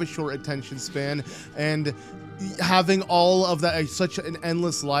already have a short attention span and having all of that, such an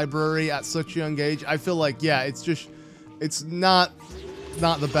endless library at such a young age. I feel like, it's not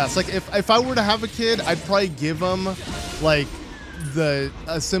the best. Like if I were to have a kid, I'd probably give them like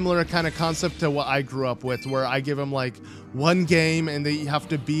a similar kind of concept to what I grew up with, where I give them like one game and they have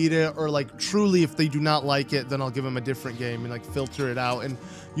to beat it, or like truly if they do not like it, then I'll give them a different game and like filter it out, and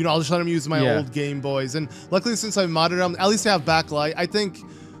you know, I'll just let them use my old Game Boys. And luckily, since I've modded them, at least I have backlight. I think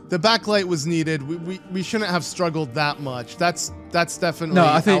the backlight was needed. We shouldn't have struggled that much. That's definitely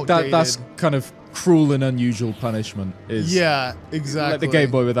I think outdated. that's kind of cruel and unusual punishment. Is exactly. Like the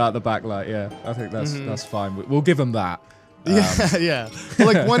Game Boy without the backlight. I think that's fine. We'll give them that. But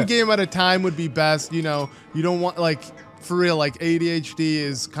like one game at a time would be best. You know, you don't want, like, for real, like ADHD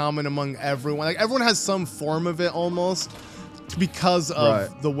is common among everyone. Like everyone has some form of it almost because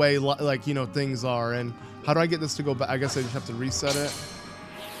of the way like, you know, things are. And how do I get this to go back? I guess I just have to reset it.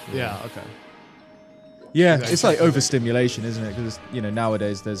 Yeah, okay. Yeah, it's like overstimulation, isn't it? Because, you know,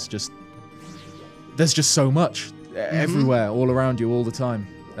 nowadays there's just so much everywhere, all around you, all the time,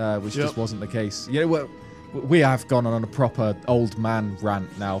 which just wasn't the case. You know, we have gone on a proper old man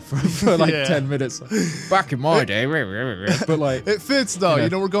rant now for like 10 minutes. Back in my day, but like it fits though. You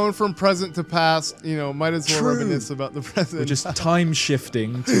know, we're going from present to past. You know, might as well reminisce about the present. We're just time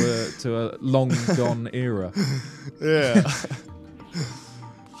shifting to a long gone era.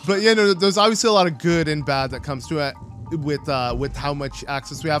 But yeah, no, there's obviously a lot of good and bad that comes to it with how much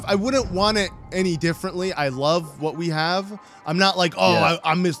access we have. I wouldn't want it any differently. I love what we have. I'm not like,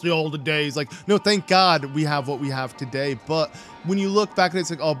 I miss the older days. Like, no, thank God we have what we have today. But when you look back at it,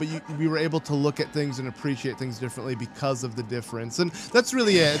 it's like, but we were able to look at things and appreciate things differently because of the difference. And that's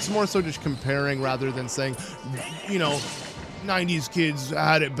really it. It's more so just comparing rather than saying, you know, 90s kids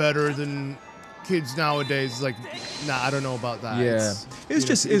had it better than kids nowadays. Like, nah, I don't know about that. It's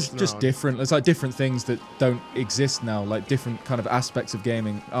just different. There's like different things that don't exist now. Like different kind of aspects of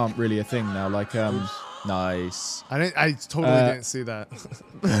gaming aren't really a thing now. Like nice. I totally didn't see that.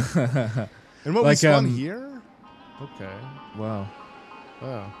 And what was fun here? Okay. Wow.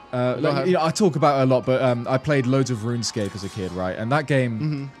 Like, you know, I talk about it a lot, but I played loads of RuneScape as a kid, right? And that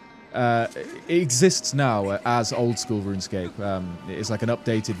game it exists now as old school RuneScape. It's like an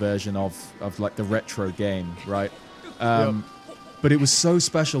updated version of like the retro game, right? But it was so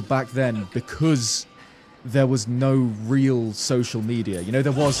special back then because there was no real social media. You know,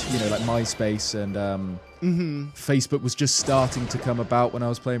 there was, you know, like MySpace and Facebook was just starting to come about when I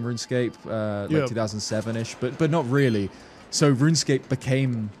was playing RuneScape, like 2007-ish, but not really. So RuneScape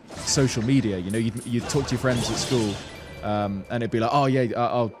became social media. You know, you'd talk to your friends at school, and it'd be like, oh yeah,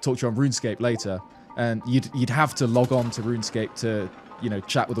 I'll talk to you on RuneScape later, and you'd have to log on to RuneScape to, you know,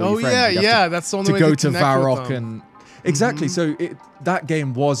 chat with all your friends. Yeah, that's the only way to to go to Varrock and exactly. So that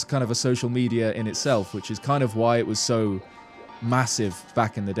game was kind of a social media in itself, which is kind of why it was so massive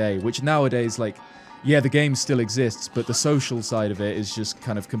back in the day. Which nowadays, like, yeah, the game still exists, but the social side of it is just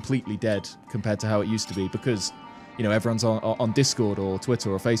kind of completely dead compared to how it used to be, because, you know, everyone's on Discord or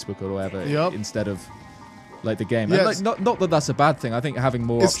Twitter or Facebook or whatever instead of like the game. Yeah, and, like, not that that's a bad thing. I think having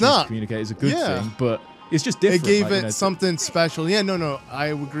more options to communicate is a good thing, but it's just different. It gave like, it, you know, something special. Yeah, no, I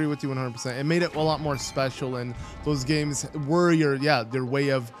agree with you 100%. It made it a lot more special, and those games were your way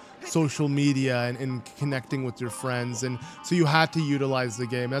of social media and connecting with your friends, and so you had to utilize the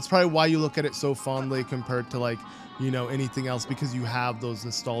game. That's probably why you look at it so fondly compared to, like, you know, anything else, because you have those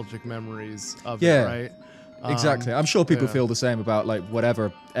nostalgic memories of it, right? Exactly. I'm sure people feel the same about, like,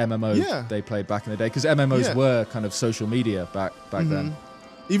 whatever MMO they played back in the day, because MMOs were kind of social media back then.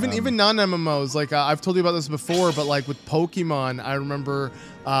 Even non-MMOs, like, I've told you about this before, but like with Pokemon, I remember,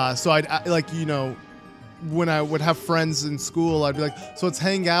 so I'd like, you know, when I would have friends in school, I'd be like, so let's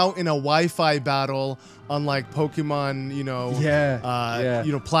hang out in a Wi-Fi battle on, like, Pokemon, you know,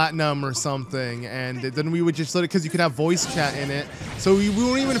 you know, Platinum or something, and then we would just let it, because you could have voice chat in it, so we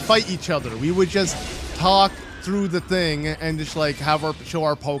wouldn't even fight each other. We would just talk through the thing and just, like, show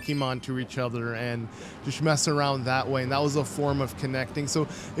our Pokemon to each other and just mess around that way, and that was a form of connecting. So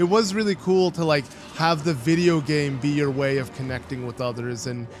it was really cool to, like, have the video game be your way of connecting with others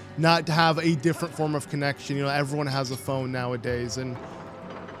and not to have a different form of connection. You know, everyone has a phone nowadays, and,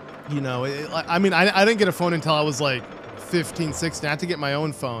 you know, I mean, I didn't get a phone until I was like 15, 16. I had to get my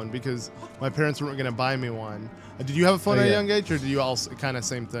own phone because my parents weren't going to buy me one. Did you have a phone at a young age, or did you also kind of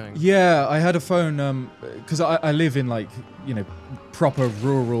same thing? Yeah, I had a phone because I live in, like, you know, proper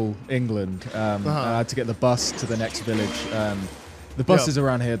rural England. And I had to get the bus to the next village. The buses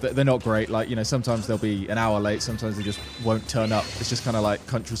around here, they're not great. Like, you know, sometimes they'll be an hour late. Sometimes they just won't turn up. It's just kind of like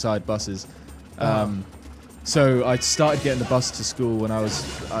countryside buses. So I started getting the bus to school when I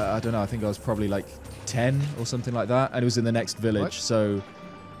was, I don't know, I think I was probably like 10 or something like that. And it was in the next village. What? So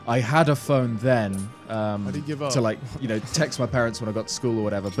I had a phone then to, like, you know, text my parents when I got to school or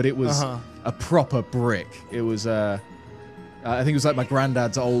whatever, but it was a proper brick. It was, I think it was like my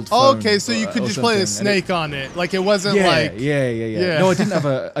granddad's old phone. Okay, so you could just play the Snake on it. Like, it wasn't like... Yeah. No, I didn't have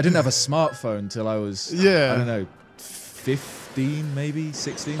a smartphone till I was, I don't know, 15 maybe,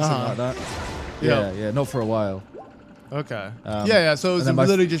 16, something like that. Yeah, not for a while. Okay. So it was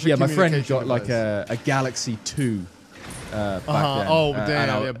literally just my friend got like a Galaxy 2. Back then. Oh,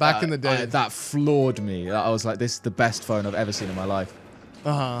 damn. Back in the day. That floored me. I was like, this is the best phone I've ever seen in my life.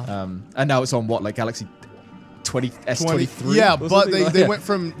 And now it's on what, like Galaxy S23? Yeah, but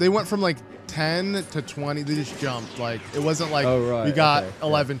they went from like 10 to 20. They just jumped. Like, it wasn't like we got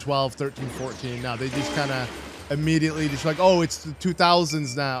 11, 12, 13, 14. No, they just kind of immediately just like, oh, it's the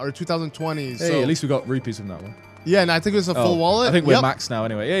 2000s now, or 2020s. Hey, so at least we got rupees from that one. Yeah, and I think it was a full wallet. I think we're maxed now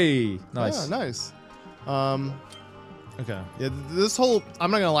anyway. Hey, nice. Yeah, nice. Okay. Yeah, this whole,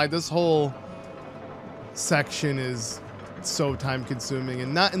 I'm not gonna lie, this whole section is so time consuming,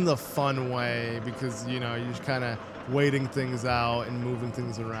 and not in the fun way, because, you know, you're just kind of waiting things out and moving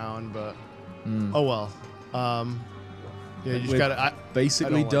things around, but oh well. Yeah, you just gotta,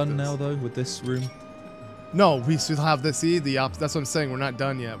 basically done now though with this room. No, we still have this. That's what I'm saying. We're not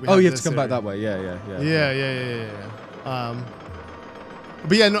done yet. You have to come back that way. Yeah.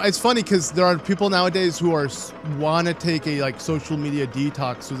 But yeah, no, it's funny because there are people nowadays who want to take a, like, social media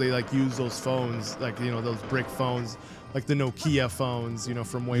detox, so they, like, use those phones, like, you know, those brick phones, like the Nokia phones, you know,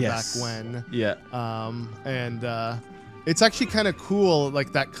 from way back when. Yeah. And it's actually kind of cool,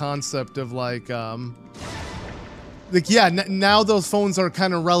 like, that concept of, like now those phones are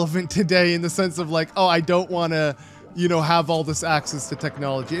kind of relevant today, in the sense of, like, oh, I don't want to, you know, have all this access to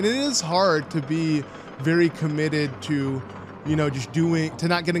technology, and it is hard to be very committed to, you know, just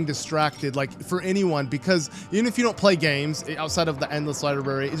not getting distracted, like, for anyone, because even if you don't play games outside of the endless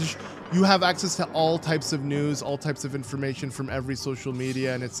library, it's just, you have access to all types of news, all types of information from every social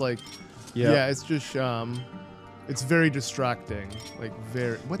media, and it's like, it's just, it's very distracting, like,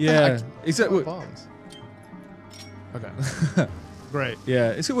 very. What the heck? Exactly. Bombs. Okay. Great.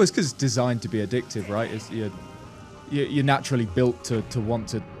 Yeah, it's always because it's designed to be addictive, right? You're naturally built to want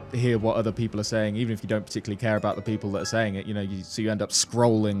to hear what other people are saying, even if you don't particularly care about the people that are saying it. You know, so you end up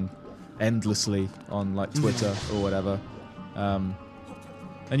scrolling endlessly on like Twitter or whatever.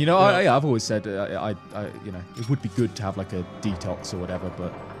 And you know, I've always said, you know, it would be good to have like a detox or whatever,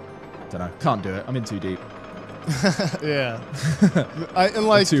 but don't know, can't do it. I'm in too deep. Yeah, and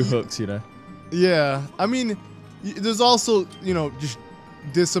like too hooked, you know. Yeah, I mean, there's also, you know, just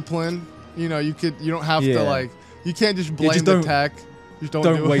discipline. You know, you don't have to like, you can't just blame the tech. Just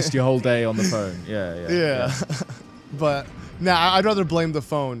don't waste your whole day on the phone. Yeah. But nah, I'd rather blame the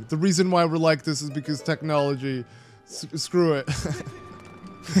phone. The reason why we're like this is because technology. Screw it.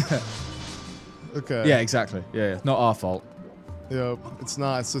 Okay. Yeah, exactly. Yeah, not our fault. Yep, it's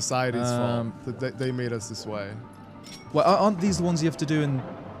not. It's society's fault that they made us this way. Well, aren't these the ones you have to do in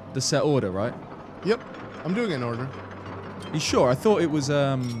the set order, right? Yep, I'm doing it in order. You sure? I thought it was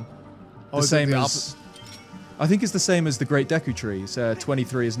the same as. I think it's the same as the Great Deku Tree.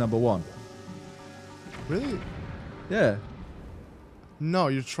 23 is number 1. Really? Yeah. No,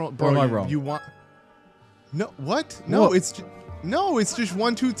 you're trolling. Or am I wrong? You want? No, what? No, what? It's just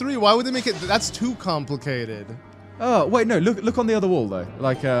 1, 2, 3. Why would they make it? That's too complicated. Oh wait, no. Look on the other wall though.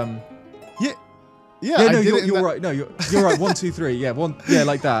 Like Yeah. No, you're right. No, you're right. 1, 2, 3. Yeah,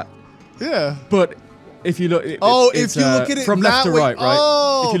 like that. Yeah. But if you look, if you look at it from left to right, right?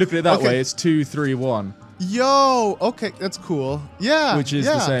 Oh, if you look at it that way, it's 2, 3, 1. Yo, okay, that's cool. Yeah. Which is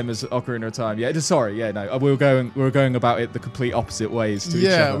the same as Ocarina of Time. Yeah, sorry. Yeah, no, we were going about it the complete opposite ways to each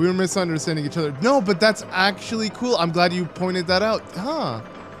other. Yeah, we were misunderstanding each other. No, but that's actually cool. I'm glad you pointed that out. Huh.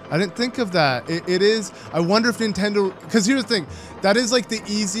 I didn't think of that. It is. I wonder if Nintendo. Because here's the thing. That is like the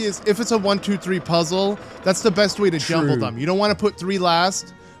easiest. If it's a 1, 2, 3 puzzle, that's the best way to jumble them. You don't want to put 3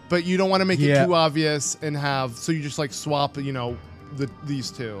 last, but you don't want to make it too obvious and have. So you just like swap, you know, these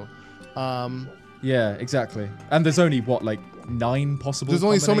two. Yeah, exactly. And there's only what, like 9 possible. There's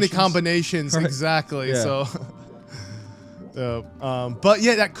only so many combinations, right? Exactly. Yeah. So, but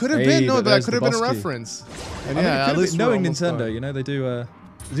yeah, that could have been that could have been a reference. And yeah, at least knowing Nintendo, you know, they do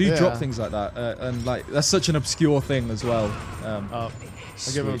drop things like that, and like that's such an obscure thing as well. I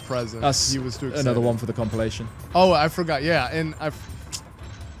gave him a present. He was too excited. Another one for the compilation. Oh, I forgot. Yeah, and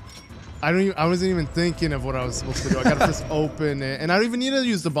I wasn't even thinking of what I was supposed to do. I gotta just open it, and I don't even need to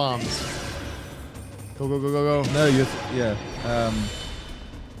use the bombs. Go, go, go, go, go.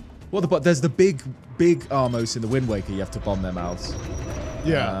 No, but there's the big Armos in the Wind Waker. You have to bomb their mouths.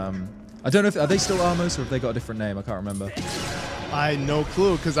 Yeah. I don't know if are they still Armos or have they got a different name. I can't remember. I had no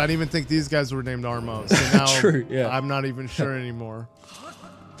clue because I didn't even think these guys were named Armos. So now True. Yeah. I'm not even sure anymore.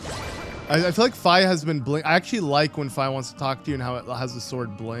 I feel like Fi has been blink. I actually like when Fi wants to talk to you and how it has the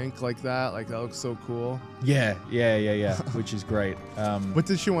sword blink like that. Like that looks so cool. Yeah. Which is great. What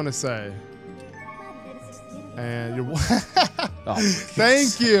did she want to say? And you're. Oh,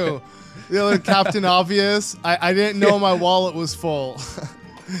 thank you. The other Captain Obvious. I didn't know my wallet was full.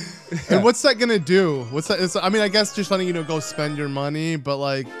 And what's that gonna do? What's that? I mean, I guess just letting you know go spend your money, but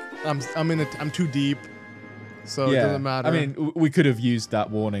like I'm too deep, so it doesn't matter. I mean, we could have used that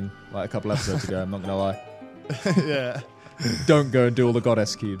warning like a couple episodes ago. I'm not gonna lie. Yeah. Don't go and do all the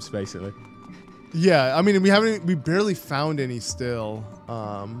goddess cubes, basically. Yeah, I mean, we barely found any still,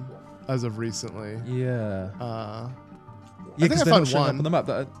 as of recently. Yeah. Yeah, because they're not showing up on the map.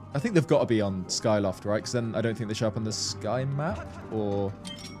 I think they've got to be on Skyloft, right? Because then I don't think they show up on the Sky map, or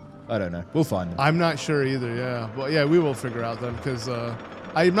I don't know. We'll find them. I'm not sure either. Yeah, well, yeah, we will figure out then because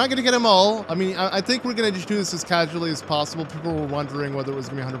I'm not gonna get them all. I mean, I think we're gonna just do this as casually as possible. People were wondering whether it was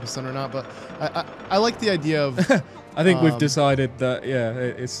gonna be 100% or not, but I like the idea of. I think we've decided that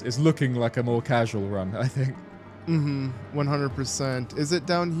it's looking like a more casual run. I think. 100%. Is it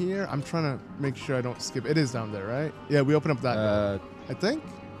down here? I'm trying to make sure I don't skip. It is down there, right? Yeah, we open up that. I think.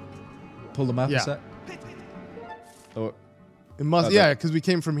 Pull the map a sec. Or it must. Yeah, because we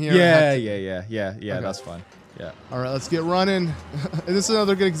came from here. Yeah. Okay. That's fine. Yeah. All right, let's get running. And this is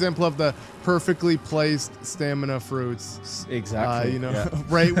another good example of the perfectly placed stamina fruits. Exactly. You know,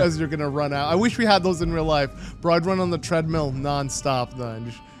 right as you're gonna run out. I wish we had those in real life. Bro, I'd run on the treadmill non-stop then.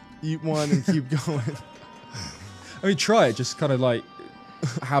 Just eat one and keep going. I mean, try it. Just kind of like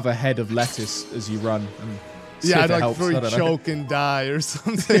have a head of lettuce as you run. And I'd like probably choke and die or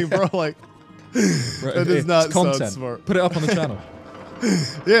something, bro. Like that is not so smart. Put it up on the channel.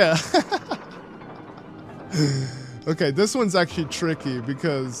 Yeah. Okay, this one's actually tricky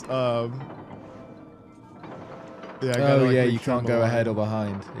because you can't go ahead or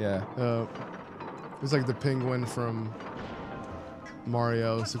behind. Yeah. It's like the penguin from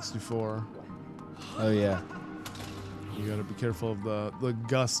Mario 64. Oh yeah. You gotta be careful of the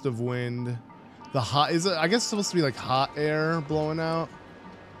gust of wind. The hot is it? I guess it's supposed to be like hot air blowing out.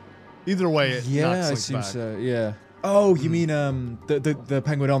 Either way, it knocks I like assume back. so. Yeah. Oh, you mean the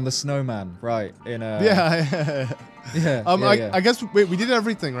penguin on the snowman, right? In yeah. yeah. I guess wait, we did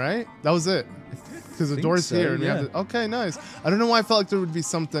everything, right? That was it. Because the door's so, here. And yeah. we have to, okay, nice. I don't know why I felt like there would be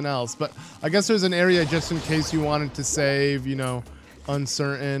something else, but I guess there's an area just in case you wanted to save, you know,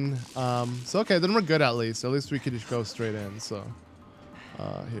 uncertain. So okay, then we're good at least. At least we could just go straight in. So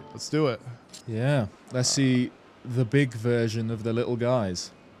here, let's do it. Yeah. Let's see the big version of the little guys.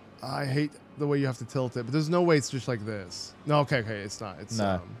 I hate the way you have to tilt it, but there's no way it's just like this. No, okay, it's not. It's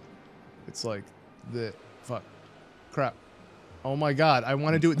it's like the fuck, crap. Oh my god, I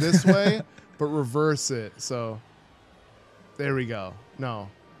want to do it this way, but reverse it. So there we go. No,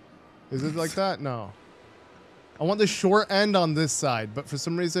 is it like that? No. I want the short end on this side, but for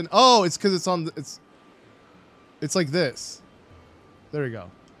some reason, oh, it's because it's on. It's like this. There we go.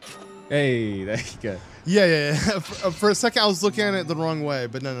 Hey, there you go. Yeah. For a second, I was looking at it the wrong way,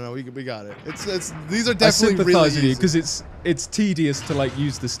 but no, we got it. It's these are definitely really easy. Because it's tedious to like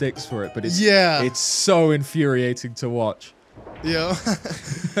use the sticks for it, but it's it's so infuriating to watch. Yeah,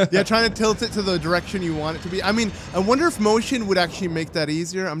 yeah. Trying to tilt it to the direction you want it to be. I mean, I wonder if motion would actually make that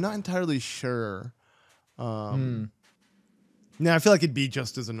easier. I'm not entirely sure. Nah, I feel like it'd be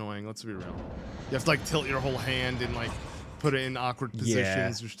just as annoying. Let's be real. You have to like tilt your whole hand and like put it in awkward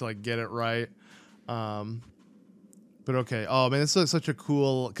positions just to like get it right. But okay. Oh man, this is such a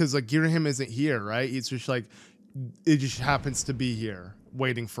cool because like Ghirahim isn't here, right? It's just like it just happens to be here,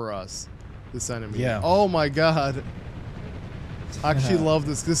 waiting for us. This enemy. Yeah. Oh my god. I actually love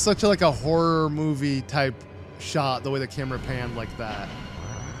this. This is such like a horror movie type shot. The way the camera panned like that.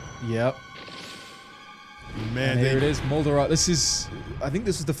 Yep. Man, and here it is, Molderat. I think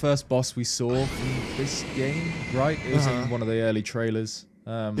this was the first boss we saw from this game, right? It was in one of the early trailers.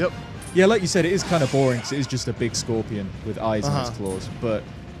 Yep. Yeah, like you said, it is kind of boring because it is just a big scorpion with eyes on its claws. But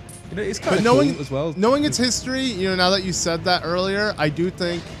you know, it's kind of cool as well. Knowing its history, you know, now that you said that earlier, I do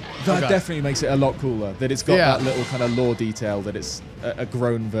think that definitely makes it a lot cooler. That it's got that little kind of lore detail. That it's a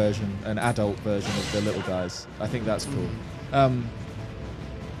grown version, an adult version of the little guys. I think that's cool.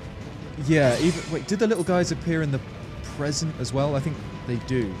 Yeah, wait, did the little guys appear in the present as well? I think they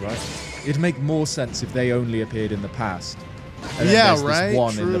do, right? It'd make more sense if they only appeared in the past. And then there's this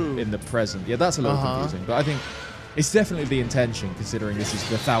one in the present. Yeah, that's a little confusing, but I think it's definitely the intention, considering this is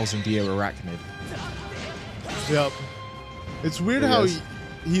the 1000-year arachnid. Yep. It's weird how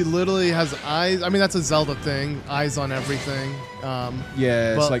he literally has eyes. I mean, that's a Zelda thing. Eyes on everything.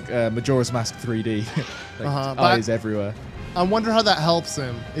 Yeah, it's like Majora's Mask 3D. Like eyes everywhere. I wonder how that helps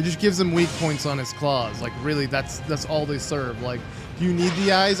him. It just gives him weak points on his claws. Like, really, that's all they serve. Like, do you need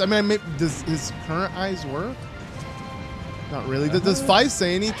the eyes? I mean, does his current eyes work? Not really. Does Fi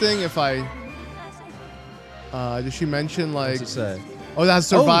say anything if I... did she mention, like... What's it say? Oh, that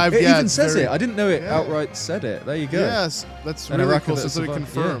survived. It even says it. I didn't know it outright said it. There you go. Yes, that's really cool. So we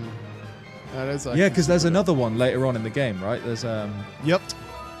confirm. Yeah. That is because there's another one later on in the game, right? There's Yep.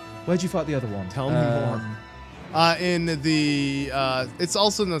 Where'd you fight the other one? Tell me more. In the it's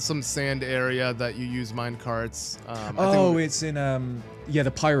also in some sand area that you use mine carts. It's in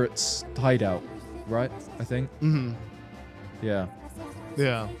the pirates' hideout, right? I think. Mm-hmm. Yeah.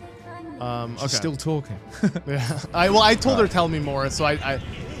 Yeah. She's still talking. Yeah. I told her tell me more, so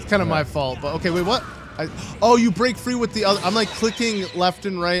it's kind of my fault. But okay, wait, what? You break free with the other. I'm like clicking left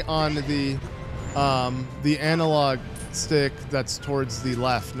and right on the analog stick that's towards the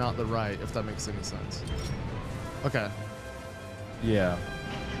left, not the right, if that makes any sense. Okay. Yeah.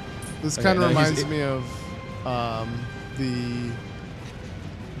 This kind of reminds me of the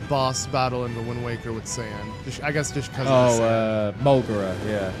boss battle in the Wind Waker with sand. I guess just because of the sand. Mulgara,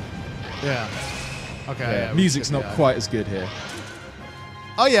 yeah. Yeah. Okay. Yeah. Music's not quite as good here.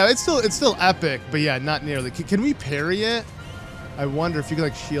 Oh yeah, it's still epic, but yeah, not nearly. Can we parry it? I wonder if you could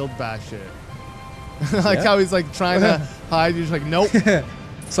like shield bash it. Like how he's like trying to hide. You're just like, nope.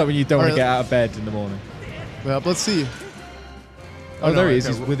 It's like when you don't want to get out of bed in the morning. Well, let's see. Oh, there he is.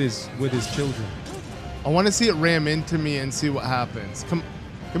 He's with his children. I want to see it ram into me and see what happens. Come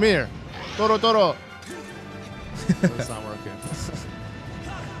here, Toro. It's not working.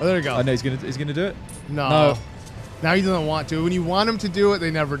 Oh, there you go. I know he's gonna do it. No. Now he doesn't want to. When you want him to do it,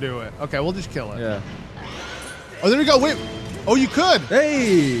 they never do it. Okay, we'll just kill it. Yeah. Oh, there we go. Wait. Oh, you could.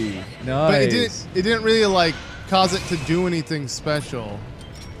 Hey. Nice. But it didn't really like cause it to do anything special.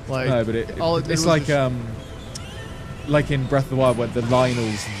 Like no, but it's like in Breath of the Wild where the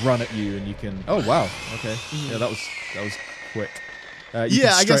Lionels run at you and you can. Oh wow. Okay. Yeah, that was quick. I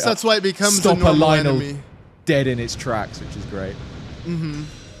guess that's why it becomes stop a normal Lionel enemy. Dead in its tracks, which is great. Mm-hmm.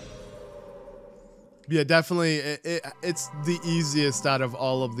 Yeah, definitely. It's the easiest out of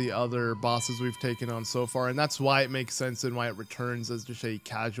all of the other bosses we've taken on so far, and that's why it makes sense and why it returns as just a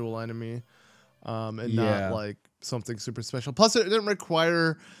casual enemy, and not like something super special. Plus, it didn't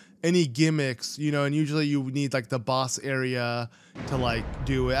require any gimmicks, you know, and usually you need like the boss area to like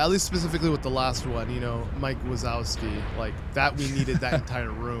do it, at least specifically with the last one, you know, Mike Wazowski, like that we needed that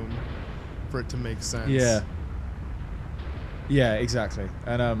entire room for it to make sense. Yeah, exactly.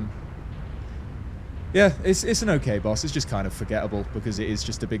 And yeah, it's an okay boss. It's just kind of forgettable because it is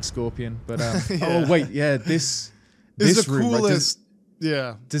just a big scorpion. But oh wait, yeah, this is the room, coolest.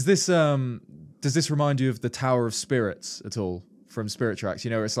 Right? Does this remind you of the Tower of Spirits at all from Spirit Tracks?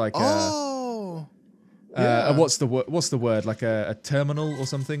 You know, it's like what's the word? Like a terminal or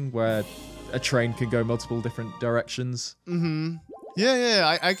something where a train can go multiple different directions. Mm-hmm.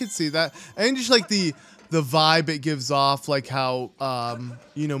 Yeah, I could see that, and just like the vibe it gives off, like how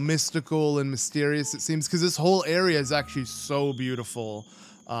you know, mystical and mysterious it seems, because this whole area is actually so beautiful.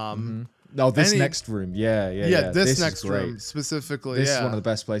 Oh, this next room, yeah. This next room specifically. This is one of the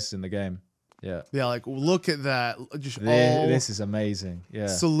best places in the game. Yeah, like look at that. Just this is amazing. Yeah,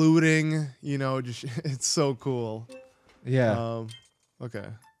 saluting. You know, just it's so cool. Yeah. Okay,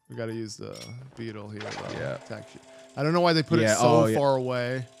 we got to use the beetle here. Though. Yeah. I don't know why they put it so far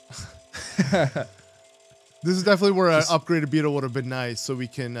away. This is definitely where an upgraded beetle would have been nice, so we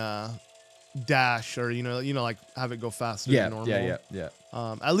can dash or you know like have it go faster than normal. Yeah.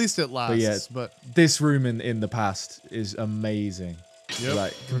 At least it lasts. But this room in the past is amazing. Yep.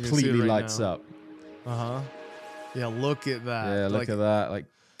 Like completely lights up. Yeah, look at that. Yeah, look at that. Like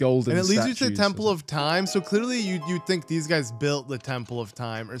golden. And it leads you to the Temple of Time. So clearly you'd think these guys built the Temple of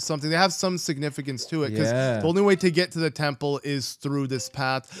Time or something. They have some significance to it, because the only way to get to the temple is through this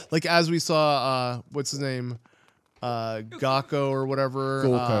path. Like as we saw, what's his name? Gakko or whatever.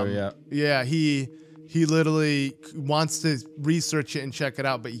 Gorko, Yeah, he literally wants to research it and check it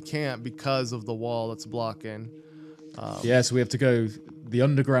out, but he can't because of the wall that's blocking. So we have to go the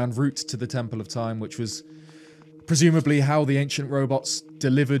underground route to the Temple of Time, which was presumably how the ancient robots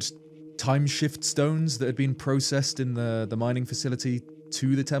delivered time shift stones that had been processed in the mining facility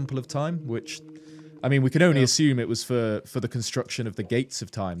to the Temple of Time, which, I mean, we can only assume it was for the construction of the Gates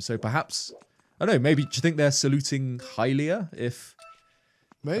of Time. So perhaps, I don't know, maybe, do you think they're saluting Hylia?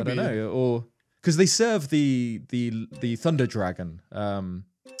 Maybe. I don't know, or... Because they serve the Thunder Dragon,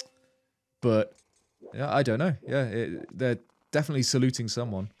 but yeah, I don't know. Yeah, they're definitely saluting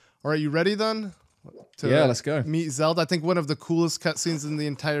someone. All right, you ready then? Let's go. Meet Zelda. I think one of the coolest cutscenes in the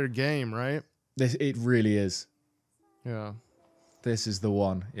entire game, right? It really is. Yeah. This is the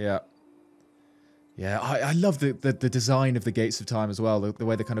one. Yeah. Yeah, I love the design of the Gates of Time as well. The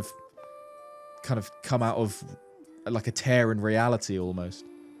way they kind of come out of like a tear in reality almost.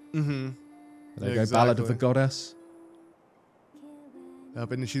 Mm-hmm. There you go, Ballad of the Goddess.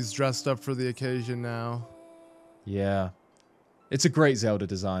 Yep, and she's dressed up for the occasion now. Yeah. It's a great Zelda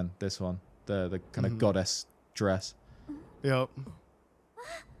design, this one. The kind of goddess dress. Yep.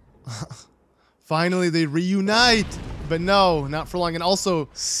 Finally, they reunite! But no, not for long. And also,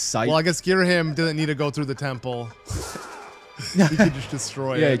 well, I guess Ghirahim didn't need to go through the temple. He could just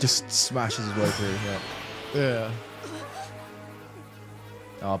destroy it. Yeah, he just smashes his way through, Yeah.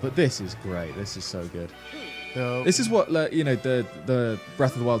 Oh, but this is great. This is so good. Yep. This is what, you know, the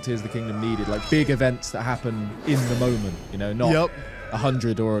Breath of the Wild Tears of the Kingdom needed. Like, big events that happen in the moment, you know, not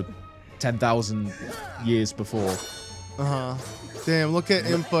 100 or 10,000 years before. Damn, look at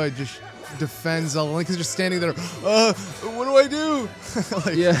Impa just defends Zelda. Link is just standing there. What do I do?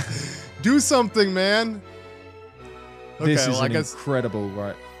 Like, do something, man. Okay, this is incredible,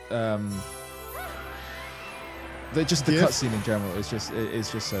 right? Just the cutscene in general is just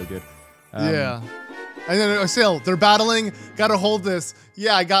so good. Yeah. And then still, they're battling. Gotta hold this.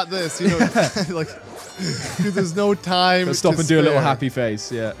 Yeah, I got this. You know, like, dude, there's no time. Let's stop and do a little happy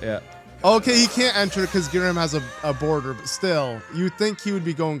face. Yeah. Okay, he can't enter because Ghirahim has a border, but still, you'd think he would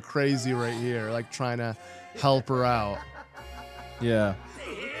be going crazy right here, like trying to help her out. Yeah.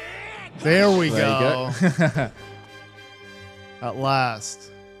 There we go. At last.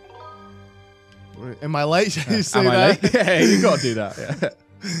 Am I late? Should you say that? Late? Yeah, you gotta do that.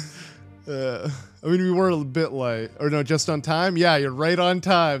 Yeah. I mean, we were a bit late. Or no, just on time? Yeah, you're right on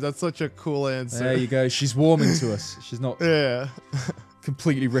time. That's such a cool answer. There you go. She's warming to us. She's not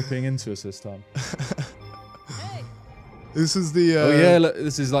completely ripping into us this time. This is the... oh yeah, look,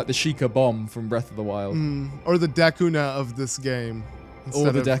 this is like the Sheikah bomb from Breath of the Wild. Or the Dekuna of this game.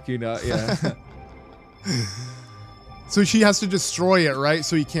 Or the Dekuna, yeah. So she has to destroy it, right?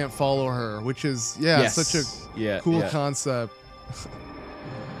 So he can't follow her, which is, such a cool concept.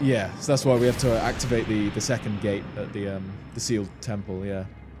 Yeah, so that's why we have to activate the second gate at the sealed temple. Yeah.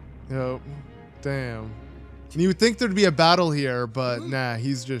 Yep. Damn. And you would think there'd be a battle here, but nah,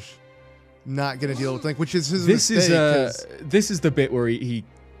 he's just not gonna deal with Link, which is his mistake. This is the bit where he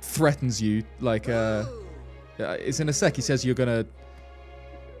threatens you. Like, it's in a sec. He says you're gonna.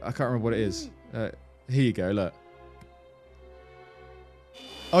 I can't remember what it is. Here you go. Look.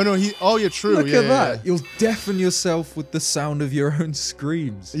 Oh no, Oh, you're true. Look at that. Yeah. You'll deafen yourself with the sound of your own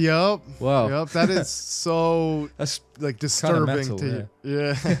screams. Yep. Wow. Yep. That is so that's like disturbing metal, to you.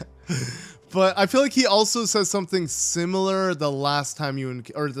 Yeah. But I feel like he also says something similar the last time you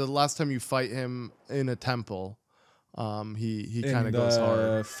fight him in a temple. He kind of goes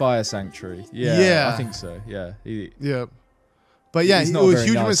hard. Fire Sanctuary. Yeah. I think so. Yeah. Yep. But yeah, it was a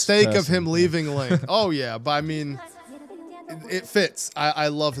huge mistake of him leaving Link. Oh yeah, but I mean, it fits. I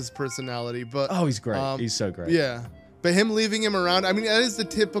love his personality, but oh, he's great. He's so great. Yeah, but him leaving him around. I mean, that is the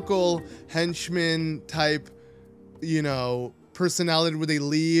typical henchman type, you know, personality where they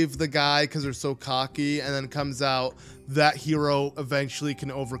leave the guy because they're so cocky, and then comes out that hero eventually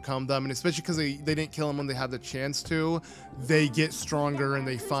can overcome them, and especially because they didn't kill him when they had the chance to, they get stronger and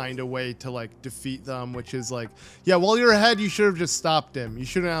they find a way to like defeat them, which is like, yeah, while you're ahead, you should have just stopped him. You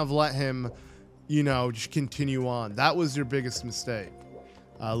shouldn't have let him, you know, just continue on. That was your biggest mistake.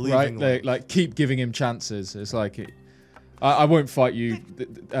 Leaving right, like keep giving him chances. It's like, I won't fight you.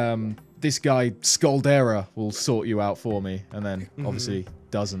 This guy Scaldera will sort you out for me, and then obviously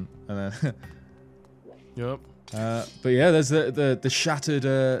doesn't, and then yep. But yeah, there's the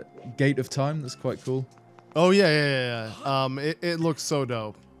shattered gate of time. That's quite cool. Oh yeah. It looks so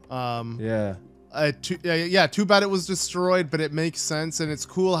dope. Yeah. Too bad it was destroyed, but it makes sense, and it's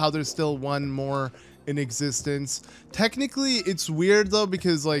cool how there's still one more in existence. Technically, it's weird though,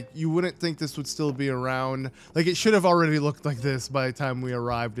 because like you wouldn't think this would still be around. Like it should have already looked like this by the time we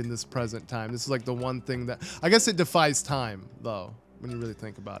arrived in this present time. This is like the one thing that I guess it defies time though, when you really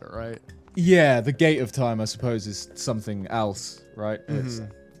think about it, right? Yeah, the gate of time, I suppose, is something else, right? It's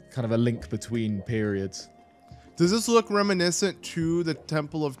kind of a link between periods. Does this look reminiscent to the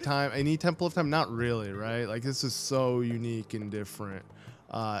Temple of Time? Any Temple of Time? Not really, right? Like this is so unique and different.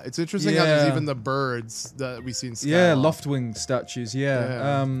 It's interesting how there's even the birds that we see in Skyward. Yeah, Loftwing statues,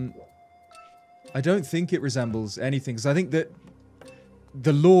 yeah. I don't think it resembles anything, because I think that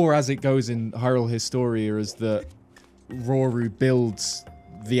the lore as it goes in Hyrule Historia is that Roru builds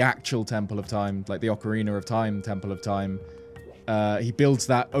the actual Temple of Time, like the Ocarina of Time Temple of Time. He builds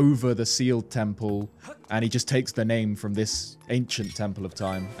that over the sealed temple, and he just takes the name from this ancient Temple of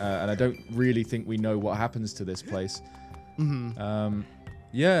Time. And I don't really think we know what happens to this place.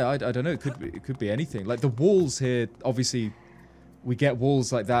 Yeah, I don't know. It could be anything. Like the walls here, obviously, we get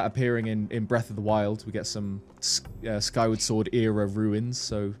walls like that appearing in Breath of the Wild. We get some Skyward Sword era ruins.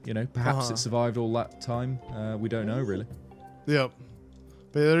 So, you know, perhaps it survived all that time. We don't know, really. Yep.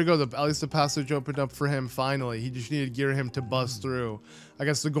 But there you go. At least the passage opened up for him finally. He just needed Ghirahim to bust through. I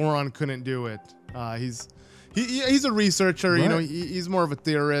guess the Goron couldn't do it. He's a researcher. Right. You know, he's more of a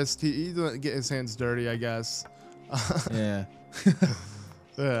theorist. He doesn't get his hands dirty, I guess. Yeah.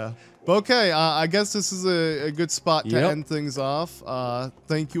 Yeah. But okay, I guess this is a good spot to end things off.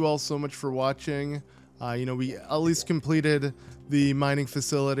 Thank you all so much for watching. You know, we at least completed the mining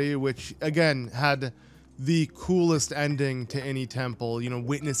facility, which again had the coolest ending to any temple. You know,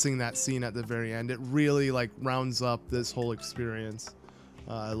 witnessing that scene at the very end, it really like rounds up this whole experience.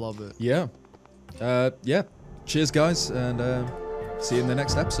 I love it. Yeah. Yeah. Cheers, guys, and see you in the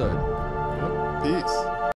next episode. Yep. Peace.